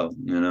I'll go,"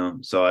 you know.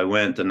 So I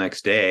went the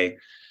next day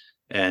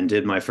and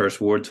did my first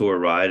Ward Tour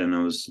ride, and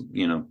I was,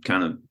 you know,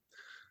 kind of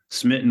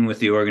smitten with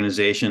the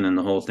organization and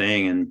the whole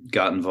thing, and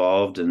got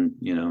involved, and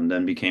and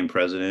then became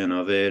president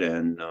of it,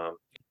 and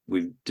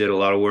we did a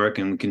lot of work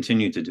and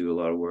continue to do a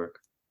lot of work.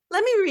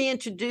 Let me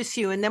reintroduce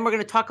you, and then we're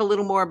going to talk a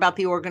little more about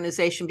the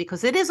organization,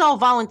 because it is all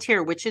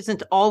volunteer, which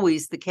isn't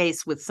always the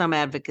case with some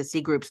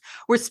advocacy groups.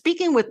 We're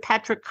speaking with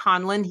Patrick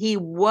Conlon. He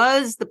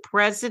was the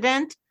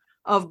president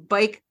of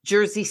Bike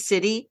Jersey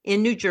City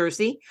in New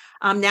Jersey.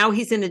 Now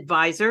he's an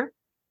advisor.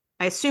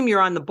 I assume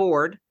you're on the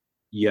board.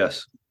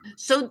 Yes.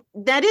 So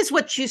that is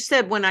what you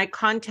said when I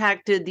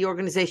contacted the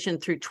organization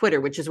through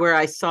Twitter, which is where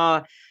I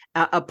saw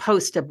a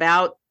post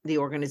about the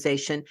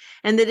organization,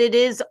 and that it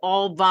is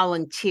all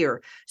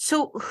volunteer.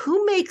 So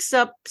who makes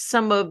up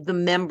some of the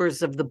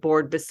members of the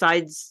board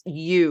besides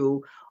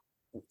you?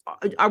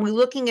 Are we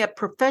looking at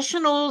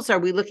professionals? Are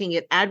we looking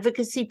at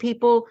advocacy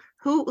people?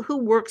 Who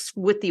works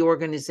with the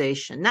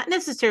organization? Not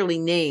necessarily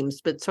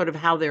names, but sort of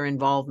how their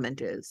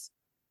involvement is.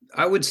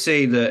 I would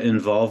say the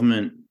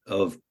involvement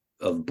of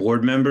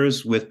board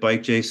members with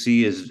Bike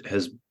JC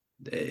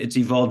it's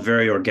evolved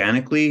very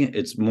organically.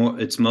 It's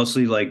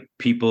mostly like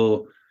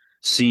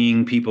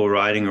seeing people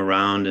riding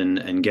around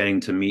and getting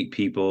to meet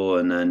people.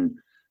 And then,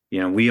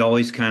 we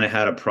always kind of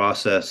had a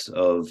process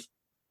of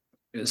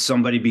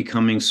somebody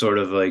becoming sort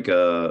of like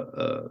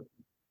a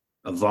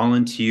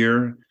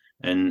volunteer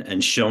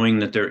and showing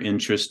that they're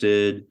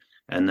interested,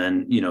 and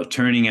then,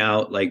 turning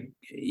out like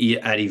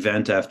at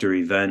event after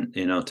event,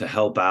 to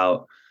help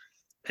out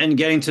and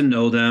getting to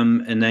know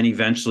them. And then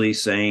eventually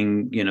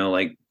saying,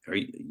 like,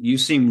 you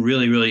seem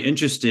really, really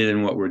interested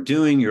in what we're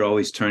doing. You're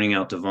always turning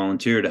out to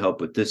volunteer to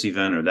help with this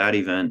event or that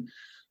event.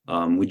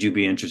 Would you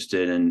be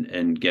interested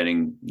in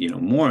getting,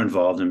 more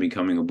involved in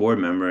becoming a board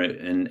member?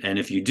 And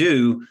if you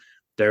do,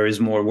 there is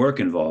more work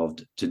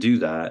involved to do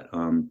that.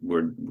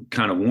 We're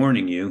kind of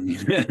warning you.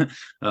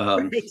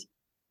 Right.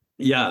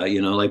 Yeah,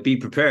 like, be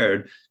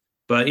prepared.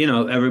 But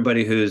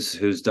everybody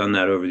who's done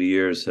that over the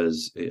years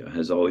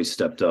has always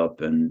stepped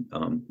up, and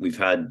we've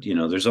had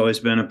there's always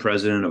been a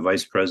president, a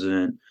vice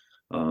president,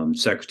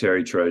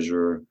 secretary,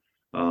 treasurer,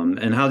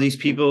 and how these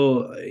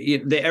people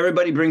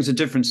everybody brings a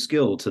different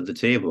skill to the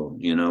table.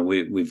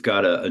 We've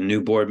got a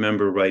new board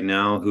member right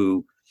now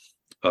who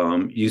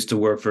used to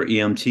work for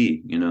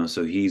EMT.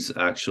 So he's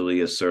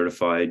actually a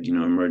certified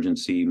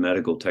emergency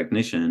medical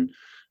technician.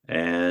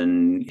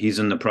 And he's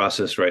in the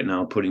process right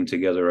now putting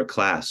together a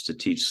class to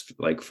teach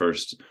like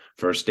first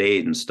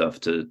aid and stuff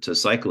to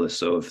cyclists.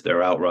 So if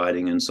they're out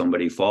riding and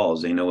somebody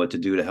falls, they know what to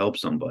do to help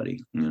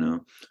somebody.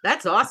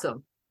 That's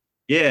awesome.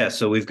 Yeah,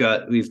 so we've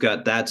got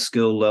that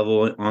skill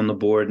level on the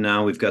board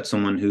now. We've got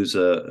someone who's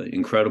an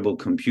incredible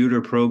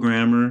computer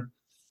programmer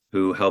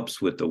who helps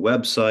with the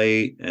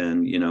website,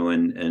 and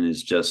and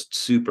is just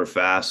super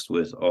fast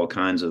with all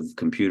kinds of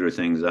computer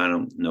things. I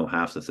don't know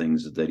half the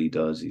things that he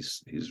does.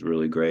 He's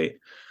really great.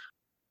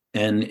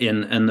 And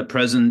the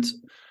present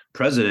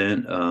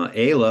president,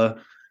 Ayla,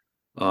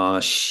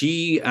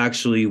 she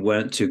actually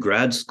went to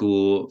grad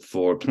school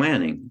for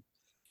planning.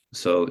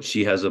 So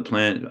she has a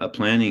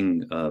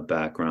planning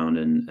background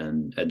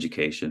and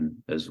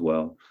education as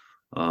well.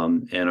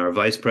 And our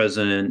vice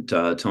president,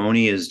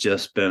 Tony, has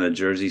just been a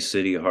Jersey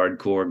City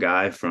hardcore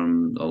guy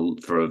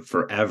for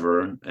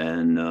forever,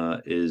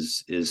 and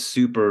is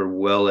super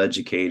well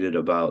educated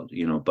about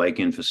bike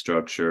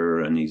infrastructure,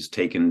 and he's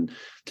taken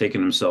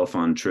himself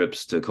on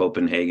trips to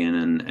Copenhagen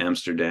and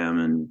Amsterdam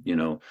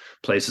and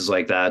places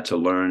like that to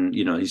learn.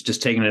 He's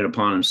just taken it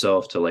upon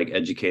himself to like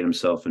educate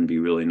himself and be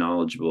really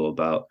knowledgeable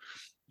about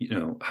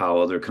how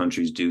other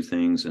countries do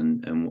things,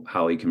 and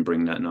how he can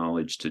bring that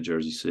knowledge to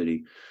Jersey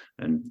City.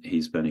 And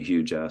he's been a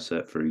huge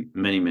asset for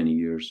many, many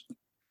years.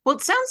 Well,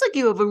 it sounds like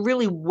you have a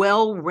really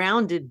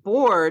well-rounded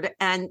board.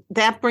 And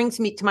that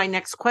brings me to my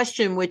next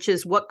question, which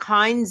is what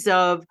kinds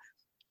of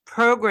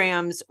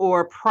programs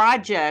or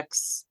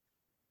projects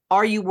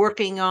are you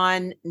working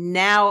on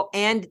now,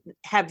 and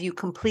have you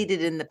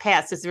completed in the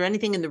past? Is there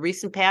anything in the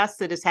recent past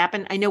that has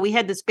happened? I know we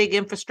had this big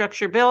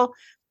infrastructure bill.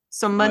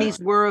 Some monies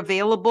were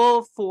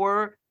available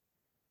for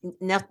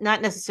not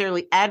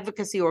necessarily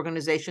advocacy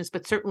organizations,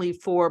 but certainly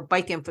for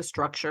bike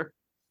infrastructure.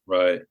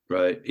 Right.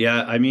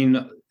 Yeah. I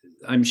mean,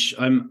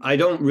 I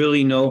don't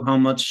really know how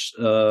much,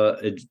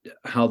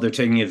 how they're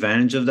taking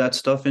advantage of that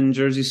stuff in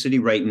Jersey City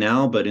right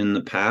now, but in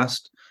the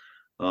past,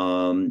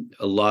 a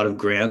lot of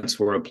grants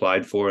were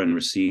applied for and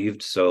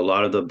received. So a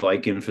lot of the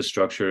bike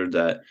infrastructure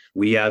that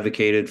we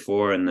advocated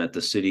for and that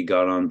the city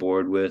got on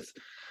board with,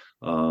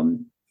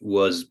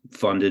 was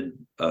funded,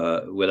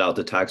 without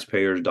the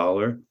taxpayer's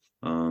dollar.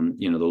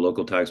 The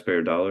local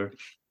taxpayer dollar.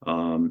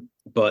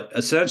 But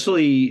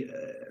essentially,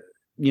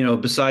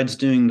 besides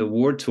doing the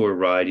War Tour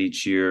ride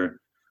each year,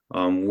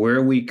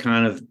 where we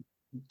kind of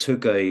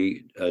took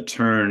a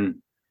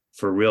turn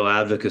for real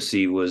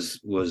advocacy was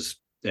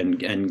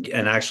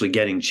actually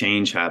getting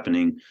change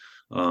happening,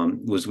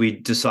 was we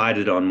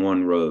decided on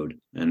one road,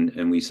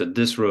 and we said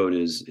this road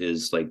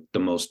is like the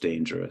most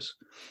dangerous.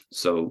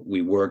 So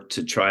we worked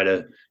to try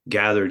to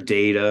gather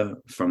data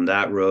from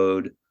that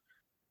road,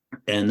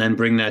 and then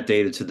bring that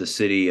data to the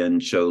city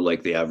and show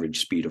like the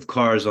average speed of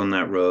cars on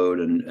that road.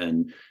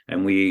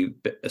 And we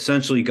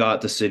essentially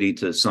got the city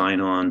to sign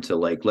on to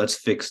like, let's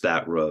fix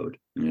that road,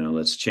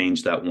 let's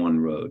change that one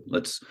road.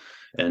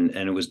 And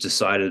it was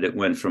decided, it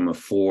went from a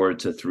 4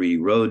 to 3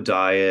 road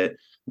diet.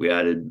 We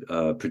added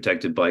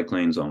protected bike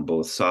lanes on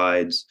both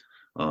sides.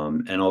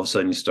 And all of a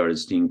sudden you started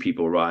seeing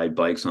people ride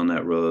bikes on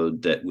that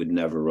road that would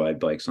never ride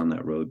bikes on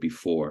that road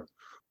before.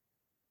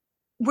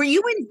 Were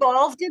you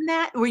involved in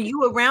that? Were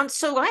you around?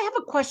 So I have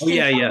a question. Oh,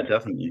 yeah,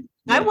 definitely.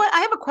 Yeah.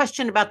 I have a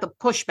question about the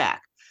pushback.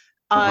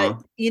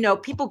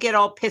 People get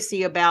all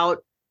pissy about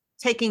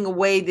taking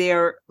away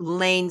their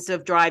lanes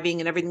of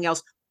driving and everything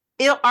else.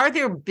 Are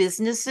there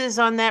businesses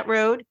on that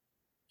road?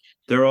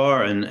 There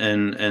are, and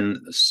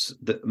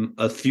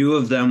a few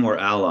of them were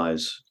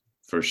allies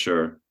for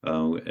sure,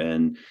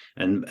 and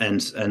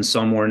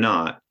some were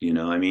not.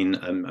 I mean,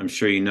 I'm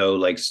sure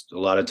like a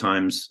lot of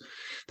times.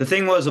 The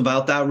thing was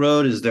about that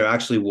road is there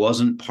actually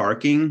wasn't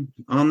parking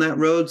on that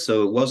road.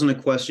 So it wasn't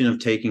a question of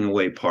taking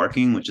away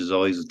parking, which is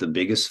always the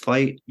biggest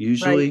fight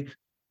usually.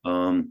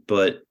 Right.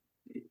 But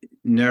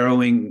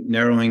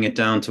narrowing it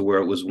down to where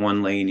it was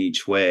 1 lane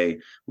each way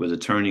with a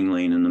turning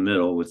lane in the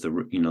middle with the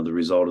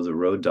result of the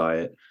road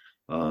diet.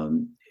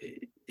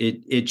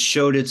 It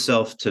showed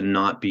itself to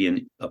not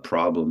be a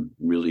problem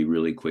really,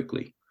 really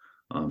quickly.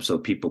 So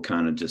people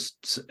kind of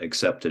just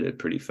accepted it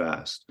pretty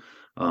fast.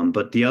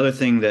 But the other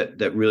thing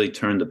that really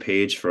turned the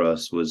page for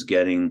us was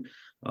getting,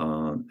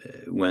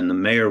 when the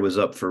mayor was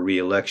up for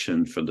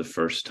re-election for the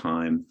first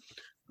time,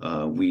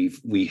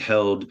 we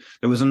held,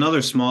 there was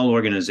another small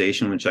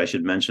organization, which I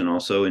should mention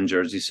also in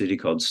Jersey City,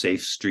 called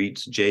Safe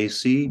Streets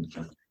JC,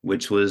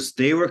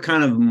 they were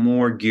kind of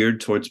more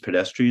geared towards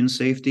pedestrian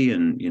safety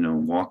and,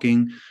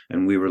 walking.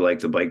 And we were like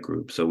the bike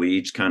group. So we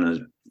each kind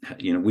of,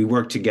 we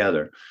worked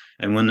together.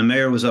 And when the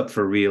mayor was up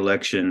for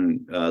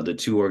re-election, the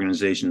two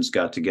organizations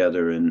got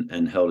together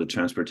and held a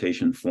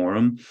transportation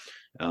forum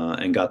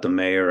and got the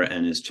mayor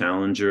and his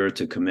challenger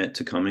to commit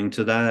to coming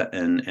to that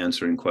and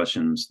answering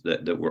questions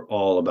that were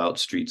all about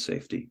street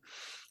safety.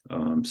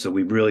 So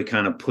we really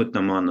kind of put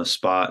them on the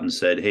spot and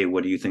said, hey,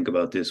 what do you think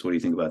about this? What do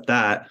you think about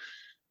that?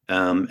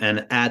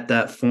 And at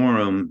that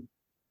forum,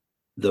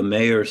 the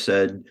mayor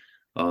said,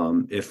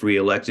 if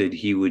reelected,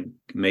 he would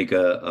make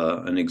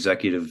an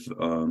executive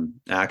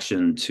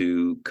action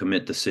to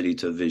commit the city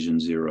to Vision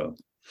Zero.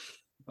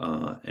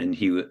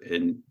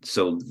 And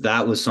so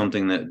that was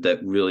something that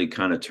really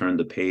kind of turned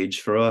the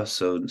page for us.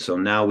 So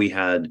now we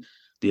had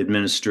the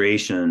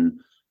administration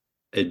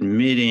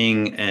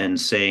admitting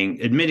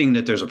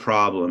that there's a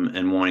problem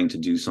and wanting to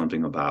do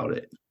something about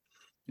it,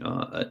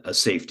 a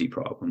safety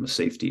problem, a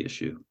safety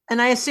issue.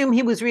 And I assume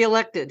he was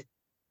reelected.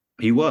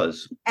 He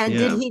was. And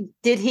yeah.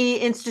 did he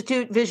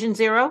institute Vision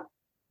Zero?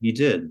 He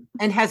did.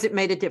 And has it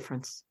made a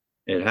difference?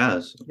 It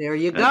has. There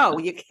you go.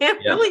 You can't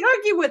really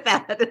argue with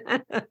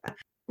that.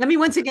 Let me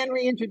once again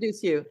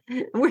reintroduce you.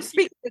 We're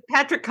speaking with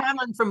Patrick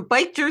Conlon from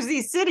Bike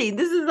Jersey City.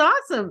 This is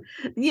awesome.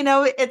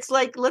 It's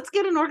like, let's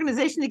get an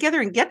organization together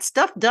and get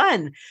stuff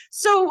done.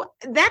 So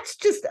that's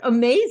just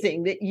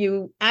amazing that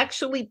you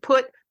actually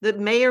put the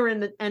mayor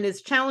and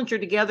his challenger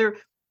together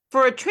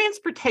for a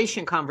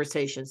transportation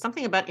conversation,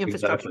 something about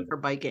infrastructure for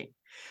biking.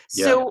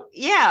 So,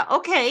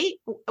 okay.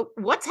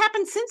 What's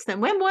happened since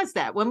then? When was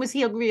that? When was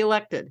he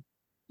reelected?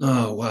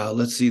 Oh, wow.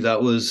 Let's see.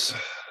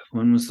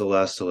 When was the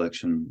last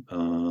election?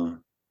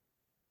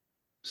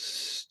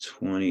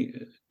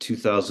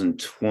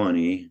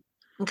 2020.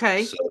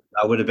 Okay. So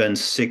that would have been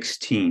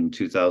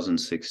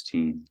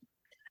 2016.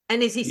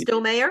 And is he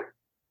still mayor?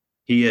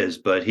 He is,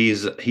 but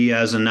he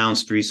has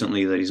announced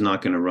recently that he's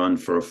not going to run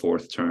for a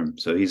 4th term.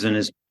 So he's in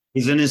his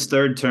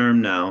 3rd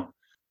term now.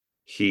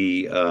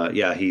 He's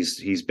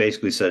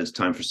basically said it's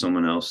time for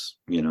someone else,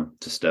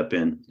 to step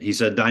in. He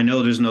said, I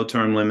know there's no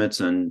term limits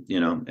and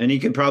he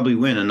could probably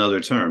win another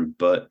term,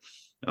 but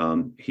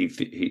I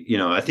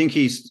think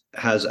he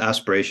has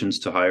aspirations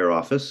to higher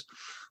office,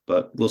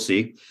 but we'll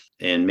see.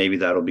 And maybe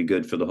that'll be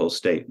good for the whole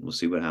state. We'll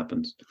see what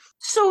happens.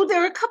 So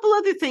there are a couple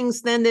other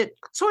things then that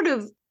sort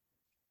of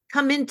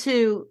come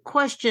into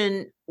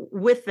question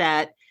with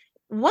that.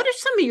 What are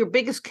some of your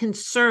biggest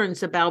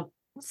concerns about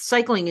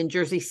cycling in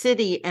Jersey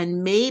City?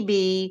 And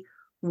maybe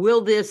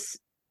will this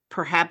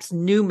perhaps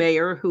new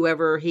mayor,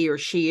 whoever he or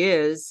she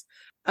is,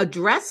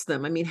 address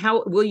them? I mean,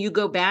 how will you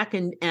go back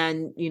and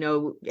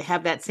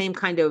have that same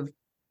kind of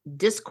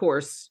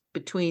discourse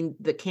between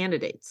the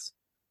candidates?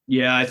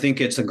 Yeah, I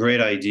think it's a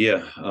great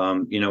idea.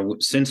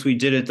 Since we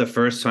did it the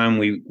first time,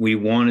 we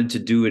wanted to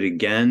do it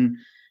again,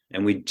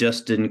 and we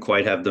just didn't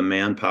quite have the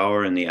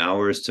manpower and the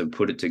hours to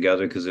put it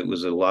together because it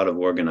was a lot of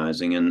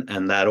organizing,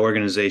 and that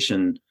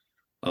organization,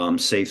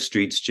 Safe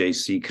Streets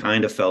JC,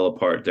 kind of fell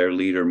apart. Their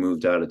leader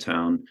moved out of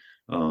town.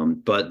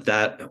 But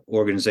that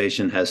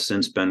organization has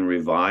since been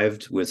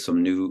revived with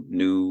some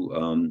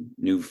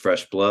new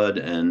fresh blood,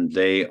 and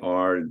they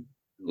are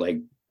like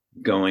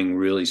going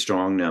really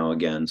strong now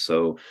again.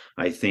 So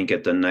I think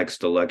at the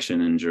next election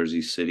in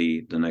Jersey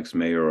City, the next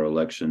mayor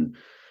election,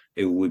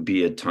 it would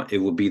be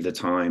the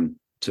time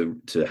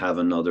to have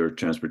another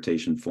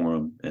transportation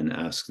forum and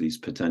ask these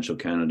potential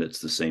candidates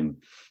the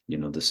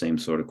same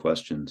sort of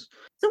questions.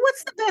 So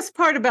what's the best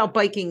part about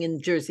biking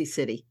in Jersey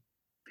City?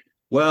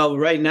 Well,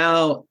 right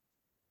now,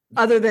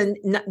 other than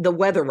the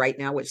weather right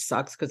now, which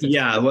sucks because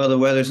the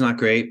weather's not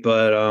great,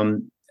 but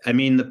I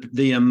mean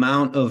the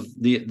amount of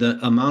the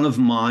amount of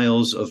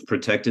miles of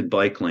protected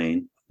bike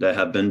lane that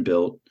have been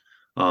built,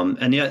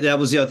 and yeah, that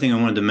was the other thing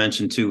I wanted to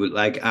mention too.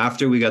 Like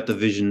after we got the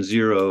Vision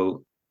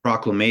Zero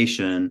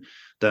proclamation,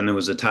 then there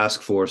was a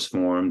task force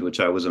formed, which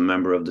I was a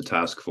member of the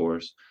task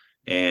force.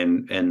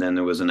 And then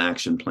there was an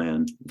action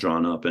plan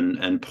drawn up,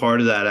 and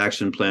part of that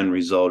action plan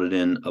resulted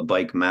in a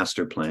bike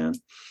master plan,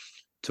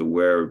 to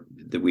where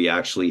that we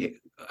actually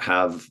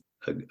have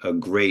a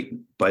great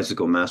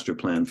bicycle master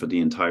plan for the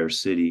entire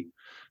city.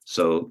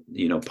 So,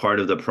 part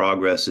of the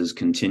progress is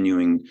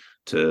continuing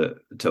to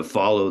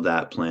follow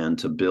that plan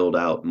to build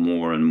out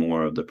more and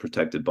more of the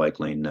protected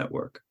bike lane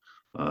network,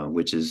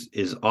 which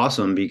is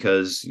awesome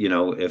because,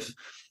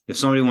 if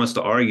somebody wants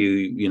to argue,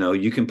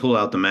 you can pull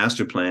out the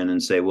master plan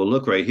and say, well,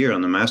 look right here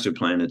on the master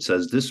plan, it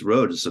says this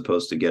road is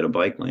supposed to get a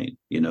bike lane,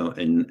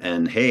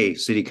 and hey,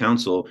 city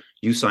council,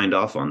 you signed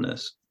off on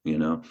this,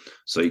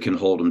 so you can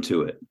hold them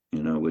to it,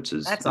 which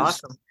is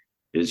awesome.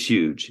 Is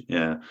huge.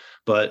 Yeah.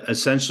 But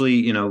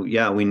essentially,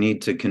 we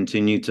need to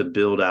continue to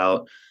build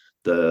out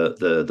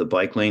the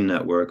bike lane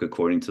network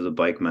according to the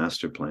bike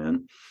master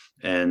plan.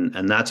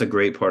 And that's a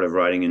great part of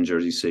riding in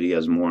Jersey City.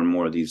 As more and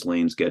more of these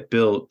lanes get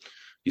built,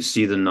 you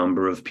see the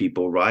number of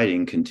people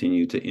riding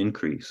continue to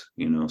increase,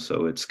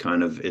 so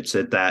it's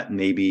at that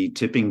maybe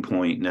tipping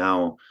point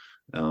now.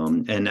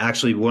 And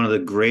actually one of the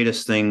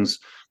greatest things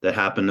that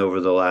happened over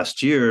the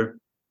last year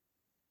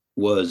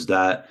was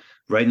that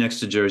right next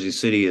to Jersey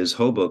City is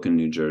Hoboken,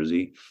 New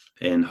Jersey.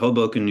 And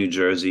Hoboken, New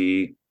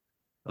Jersey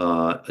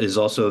is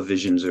also a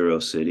Vision Zero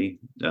city.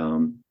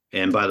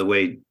 And by the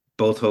way,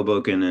 both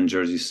Hoboken and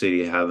Jersey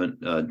City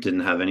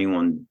didn't have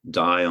anyone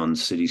die on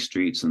city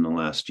streets in the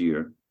last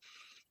year.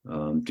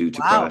 Due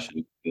to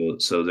crashes.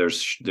 So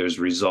there's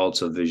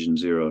results of Vision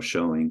Zero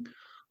showing.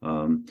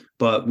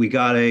 But we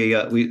got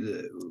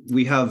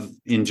we have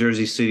in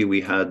Jersey City,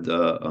 we had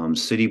the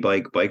City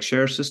bike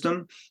share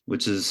system,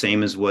 which is the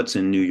same as what's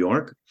in New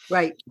York.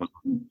 Right.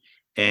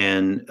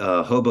 And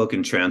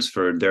Hoboken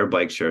transferred their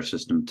bike share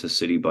system to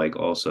City Bike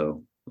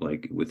also,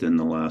 like within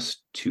the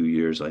last 2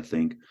 years, I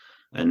think.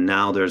 And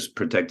now there's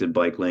protected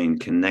bike lane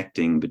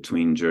connecting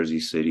between Jersey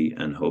City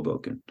and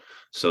Hoboken.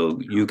 So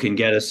you can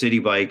get a City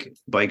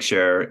bike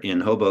share in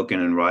Hoboken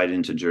and ride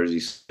into Jersey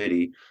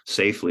City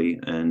safely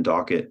and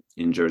dock it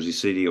in Jersey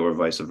City, or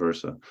vice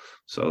versa.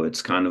 So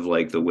it's kind of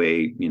like the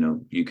way,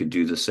 you could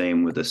do the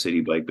same with a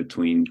City bike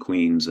between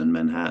Queens and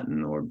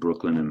Manhattan, or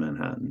Brooklyn and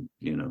Manhattan,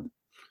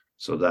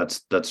 So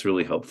that's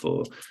really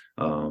helpful.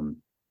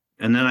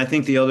 And then I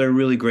think the other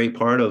really great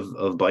part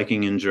of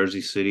biking in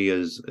Jersey City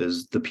is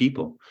the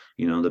people,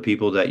 the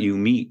people that you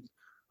meet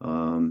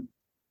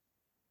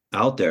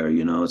out there.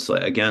 It's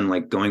like, again,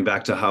 like going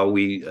back to how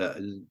we,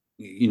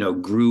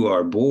 grew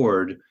our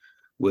board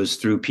was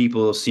through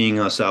people seeing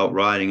us out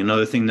riding.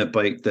 Another thing that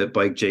Bike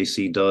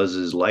JC does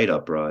is light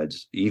up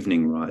rides,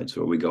 evening rides,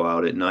 where we go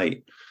out at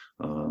night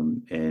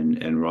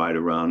and ride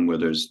around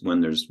when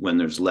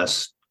there's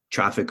less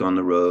traffic on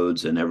the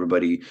roads, and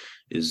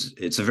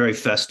it's a very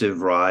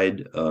festive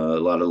ride. A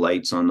lot of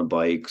lights on the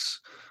bikes,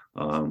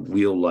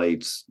 wheel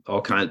lights,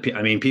 all kinds.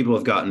 People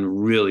have gotten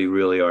really,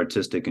 really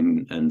artistic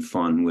and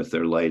fun with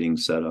their lighting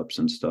setups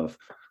and stuff.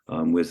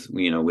 With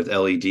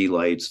LED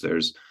lights,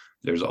 there's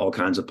all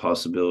kinds of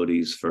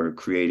possibilities for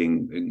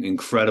creating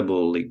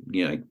incredible,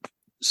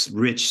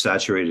 rich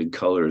saturated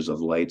colors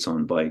of lights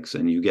on bikes,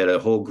 and you get a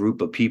whole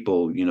group of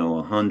people,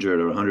 100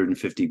 or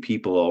 150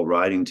 people all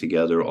riding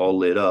together, all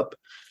lit up.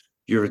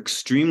 You're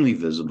extremely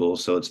visible,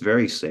 so it's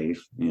very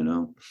safe.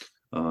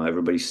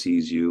 Everybody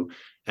sees you,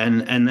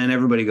 and then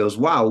everybody goes,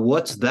 "Wow,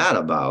 what's that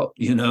about?"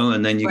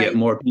 And then you get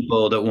more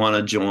people that want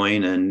to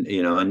join, and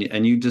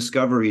and you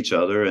discover each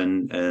other,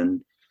 and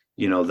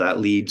that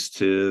leads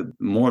to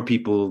more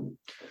people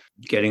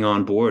getting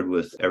on board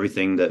with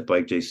everything that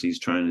Bike JC is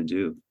trying to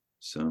do.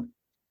 So.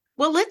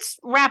 Well, let's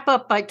wrap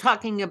up by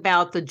talking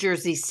about the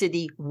Jersey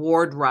City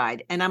Ward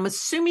Ride, and I'm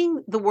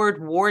assuming the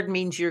word ward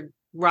means you're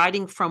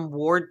riding from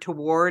ward to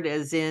ward,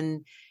 as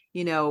in,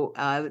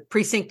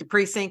 precinct to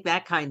precinct,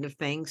 that kind of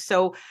thing.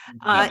 So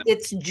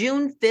it's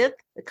June 5th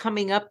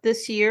coming up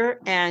this year.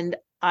 And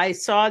I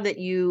saw that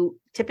you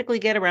typically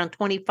get around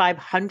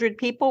 2,500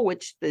 people,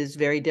 which is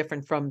very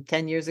different from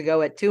 10 years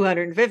ago at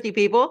 250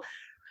 people.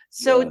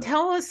 So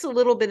tell us a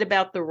little bit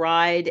about the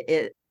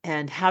ride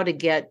and how to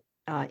get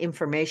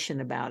information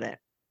about it.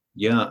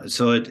 Yeah.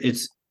 So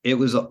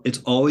it's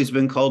always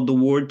been called the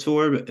Ward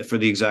Tour for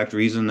the exact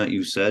reason that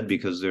you said,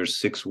 because there's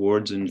 6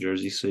 wards in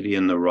Jersey City,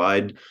 and the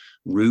ride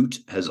route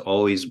has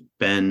always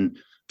been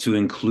to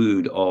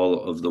include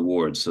all of the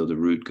wards. So the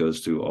route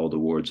goes through all the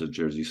wards of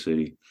Jersey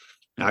City.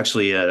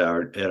 Actually, at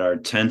our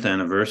 10th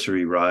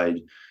anniversary ride,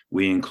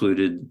 we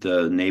included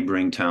the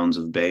neighboring towns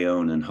of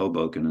Bayonne and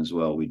Hoboken as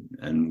well.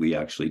 We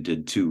actually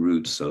did 2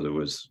 routes, so there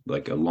was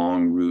like a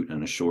long route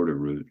and a shorter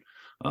route.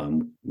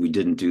 We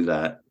didn't do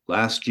that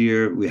last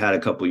year. We had a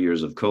couple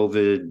years of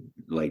COVID,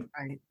 like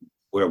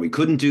where we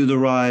couldn't do the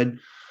ride,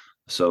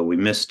 so we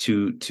missed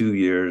two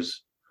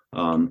years.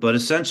 But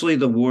essentially,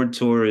 the Ward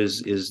Tour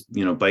is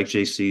Bike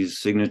JC's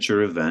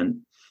signature event,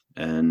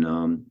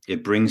 and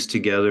it brings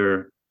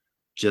together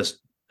just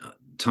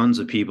tons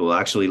of people.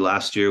 Actually,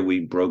 last year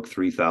we broke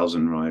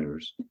 3,000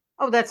 riders.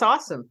 Oh, that's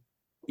awesome.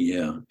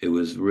 Yeah, it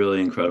was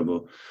really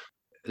incredible.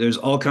 There's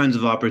all kinds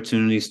of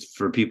opportunities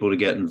for people to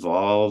get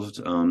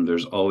involved.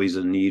 There's always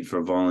a need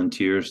for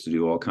volunteers to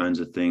do all kinds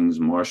of things,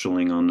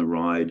 marshaling on the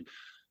ride,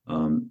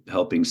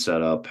 helping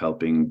set up,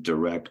 helping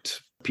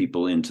direct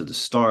people into the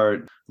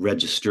start,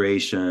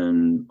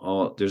 registration.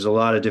 There's a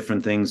lot of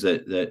different things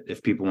that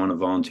if people want to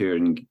volunteer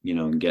and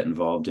get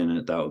involved in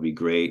it, that would be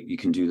great. You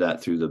can do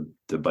that through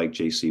the Bike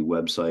JC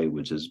website,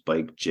 which is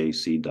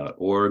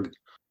bikejc.org.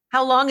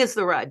 How long is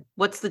the ride?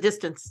 What's the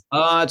distance?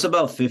 It's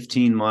about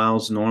 15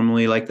 miles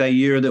normally. Like that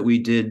year that we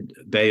did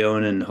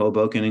Bayonne and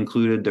Hoboken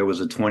included, there was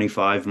a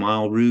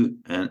 25-mile route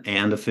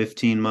and a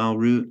 15-mile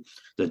route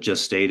that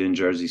just stayed in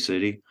Jersey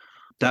City.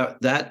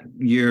 That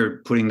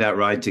year, putting that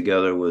ride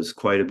together was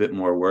quite a bit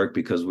more work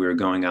because we were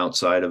going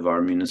outside of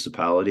our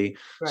municipality.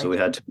 Right. So we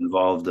had to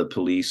involve the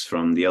police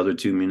from the other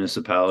 2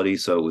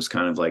 municipalities. So it was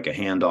kind of like a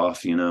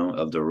handoff,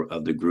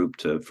 of the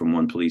group from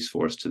one police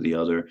force to the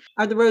other.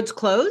 Are the roads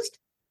closed?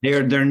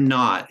 They're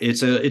not.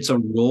 It's a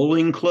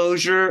rolling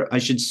closure. I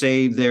should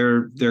say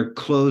they're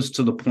closed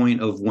to the point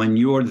of when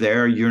you're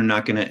there, you're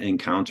not going to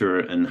encounter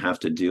and have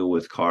to deal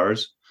with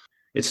cars.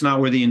 It's not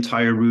where the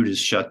entire route is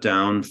shut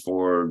down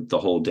for the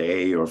whole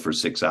day or for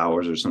 6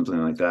 hours or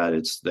something like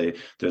that.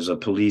 There's a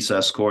police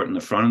escort in the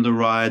front of the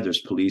ride.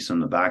 There's police in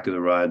the back of the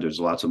ride.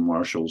 There's lots of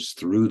marshals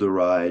through the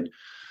ride.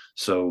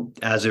 So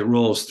as it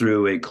rolls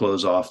through, it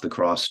closes off the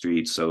cross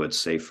streets, so it's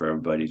safe for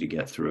everybody to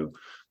get through.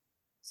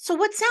 So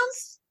what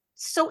sounds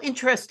so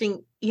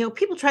interesting,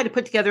 people try to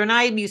put together, and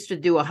I used to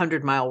do a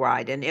 100-mile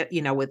ride, and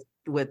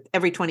with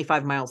every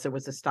 25 miles there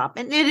was a stop,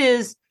 and it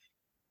is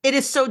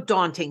so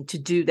daunting to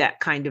do that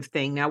kind of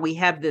thing. Now we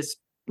have this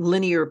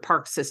linear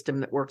park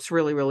system that works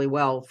really, really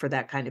well for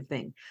that kind of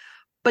thing.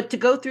 But to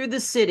go through the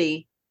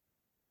city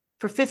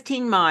for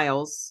 15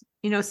 miles,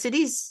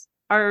 cities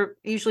are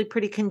usually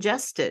pretty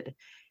congested.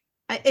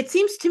 It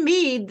seems to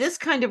me this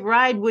kind of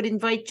ride would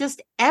invite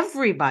just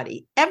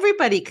everybody.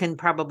 Everybody can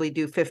probably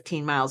do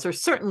 15 miles, or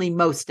certainly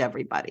most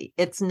everybody.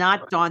 It's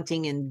not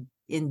daunting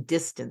in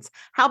distance.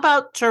 How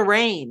about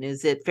terrain?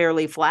 Is it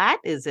fairly flat?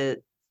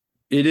 It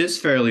is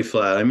fairly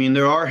flat. I mean,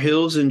 there are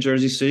hills in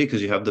Jersey City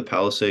because you have the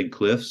Palisade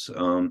Cliffs,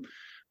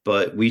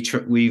 but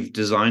we've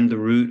designed the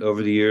route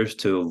over the years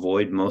to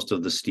avoid most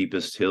of the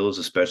steepest hills,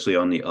 especially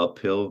on the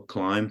uphill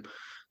climb.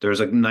 There's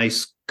a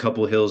nice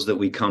couple hills that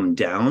we come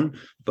down,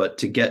 but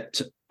to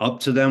get up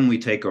to them, we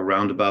take a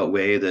roundabout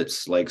way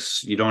that's like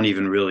you don't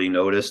even really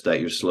notice that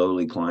you're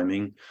slowly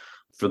climbing.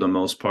 For the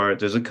most part,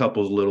 there's a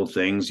couple of little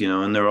things,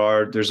 and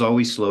there's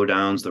always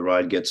slowdowns. The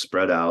ride gets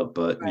spread out,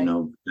 but right.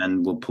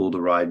 Then we'll pull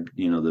the ride,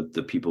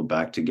 the people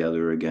back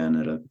together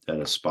again at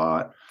a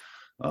spot.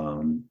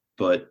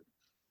 But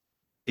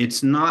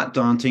it's not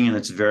daunting, and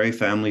it's very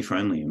family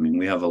friendly. I mean,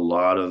 we have a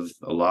lot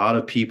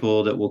of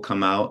people that will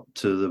come out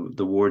to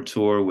the Ward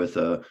Tour with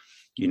a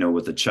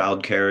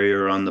child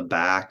carrier on the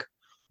back,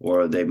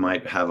 or they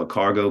might have a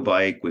cargo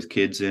bike with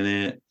kids in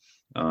it.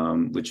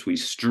 Which we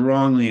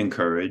strongly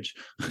encourage.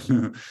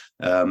 And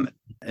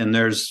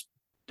there's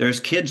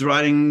kids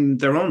riding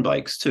their own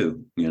bikes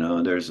too.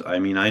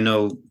 I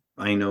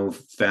know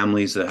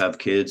families that have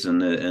kids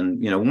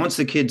and once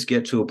the kids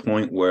get to a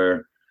point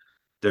where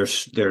they're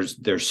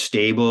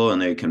stable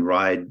and they can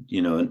ride,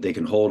 they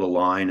can hold a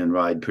line and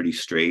ride pretty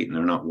straight and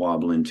they're not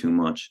wobbling too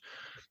much,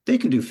 they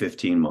can do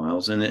 15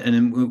 miles and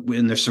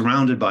they're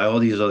surrounded by all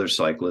these other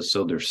cyclists,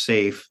 so they're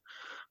safe.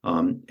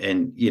 And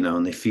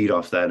they feed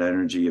off that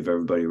energy of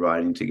everybody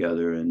riding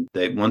together. And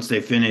once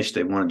they finish,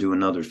 they want to do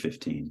another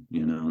 15.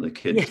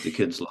 The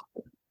kids love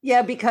it.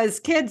 Yeah, because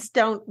kids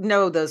don't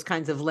know those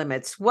kinds of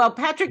limits. Well,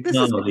 Patrick, they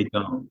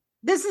don't.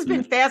 This has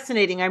been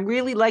fascinating. I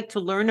really like to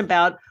learn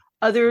about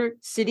other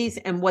cities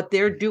and what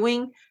they're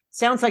doing.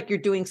 Sounds like you're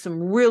doing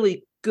some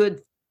really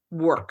good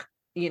work.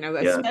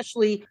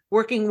 Especially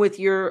working with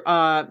your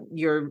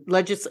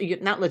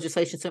not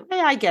legislation. So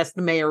I guess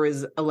the mayor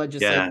is a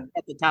legislator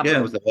at the top.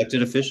 Yeah, with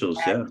elected officials.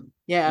 Of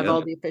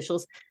all the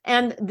officials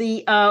and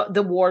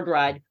the Ward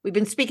Ride. We've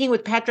been speaking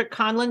with Patrick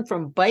Conlon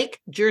from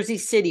Bike Jersey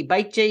City,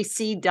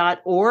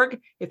 bikejc.org.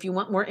 If you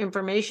want more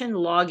information,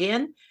 log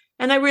in.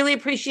 And I really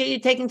appreciate you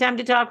taking time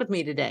to talk with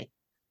me today.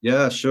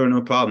 Yeah, sure.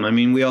 No problem. I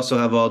mean, we also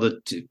have all the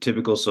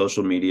typical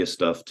social media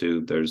stuff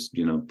too. There's,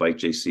 Bike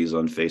JC's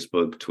on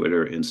Facebook,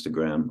 Twitter,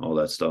 Instagram, all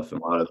that stuff. And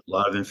a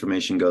lot of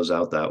information goes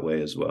out that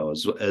way as well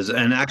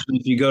and actually,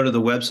 if you go to the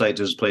website,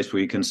 there's a place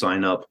where you can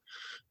sign up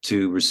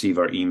to receive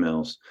our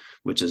emails,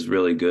 which is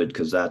really good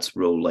because that's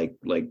real like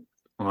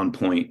on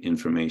point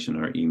information.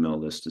 Our email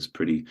list is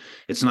pretty,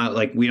 it's not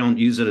like we don't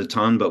use it a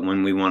ton, but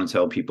when we want to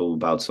tell people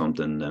about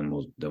something, then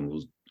we'll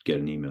get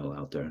an email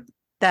out there.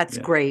 That's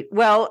great.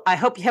 Well, I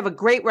hope you have a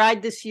great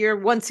ride this year.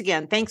 Once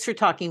again, thanks for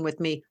talking with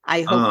me.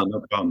 I hope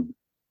no problem.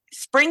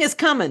 Spring is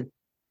coming.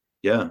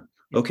 Yeah.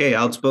 Okay.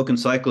 Outspoken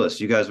Cyclists.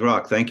 You guys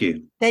rock. Thank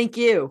you. Thank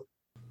you.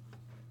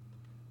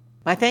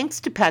 My thanks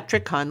to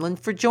Patrick Conlon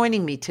for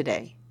joining me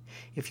today.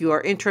 If you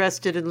are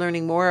interested in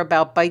learning more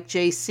about Bike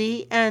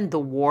JC and the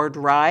Ward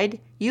Ride,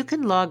 you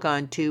can log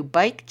on to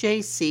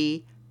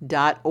bikejc.org.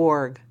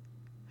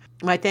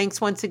 My thanks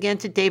once again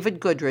to David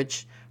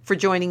Goodrich for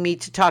joining me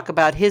to talk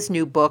about his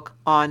new book,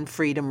 On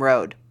Freedom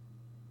Road.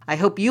 I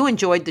hope you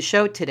enjoyed the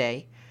show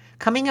today.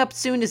 Coming up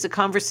soon is a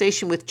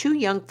conversation with two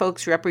young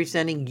folks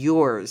representing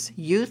YOURS,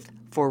 Youth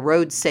for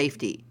Road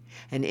Safety,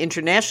 an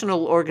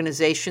international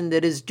organization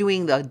that is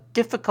doing the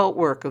difficult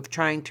work of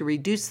trying to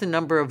reduce the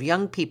number of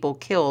young people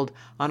killed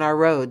on our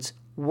roads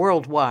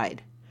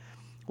worldwide.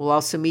 We'll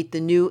also meet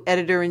the new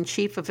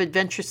editor-in-chief of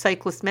Adventure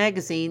Cyclist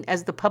magazine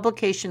as the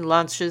publication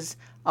launches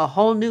a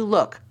whole new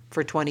look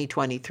for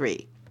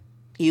 2023.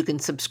 You can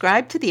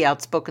subscribe to the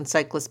Outspoken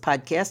Cyclist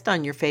podcast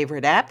on your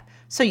favorite app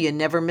so you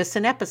never miss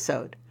an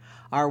episode.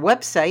 Our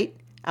website,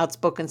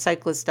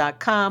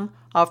 outspokencyclist.com,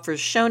 offers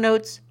show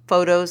notes,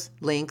 photos,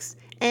 links,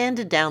 and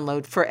a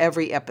download for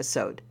every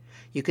episode.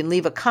 You can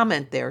leave a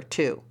comment there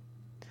too.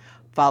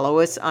 Follow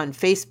us on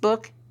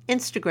Facebook,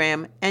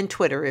 Instagram, and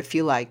Twitter if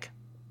you like.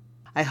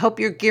 I hope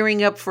you're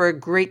gearing up for a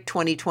great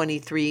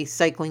 2023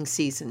 cycling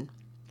season.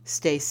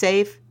 Stay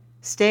safe,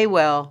 stay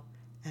well,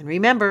 and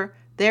remember,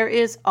 there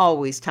is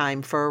always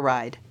time for a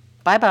ride.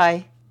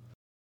 Bye-bye.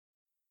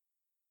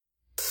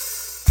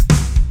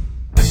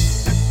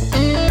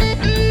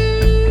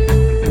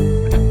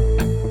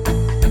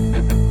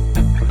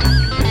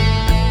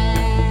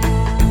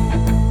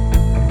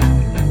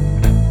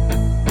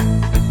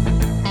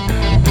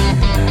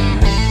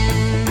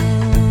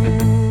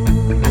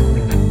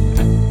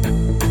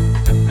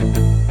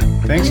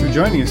 Thanks for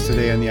joining us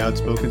today on The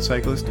Outspoken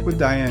Cyclist with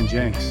Diane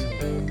Jenks.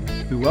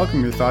 We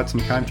welcome your thoughts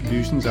and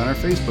contributions on our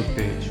Facebook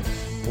page,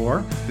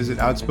 or visit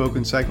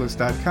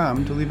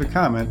outspokencyclist.com to leave a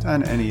comment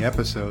on any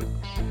episode.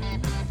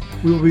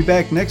 We will be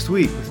back next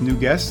week with new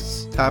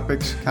guests,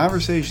 topics,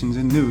 conversations,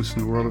 and news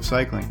from the world of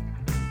cycling.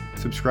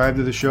 Subscribe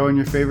to the show in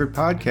your favorite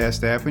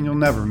podcast app and you'll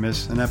never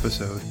miss an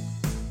episode.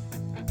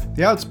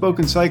 The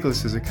Outspoken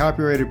Cyclist is a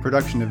copyrighted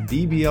production of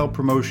DBL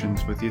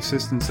Promotions with the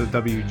assistance of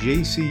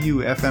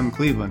WJCU-FM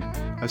Cleveland,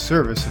 a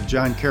service of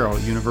John Carroll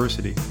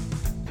University.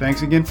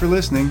 Thanks again for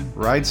listening,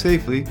 ride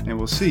safely, and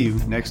we'll see you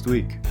next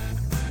week.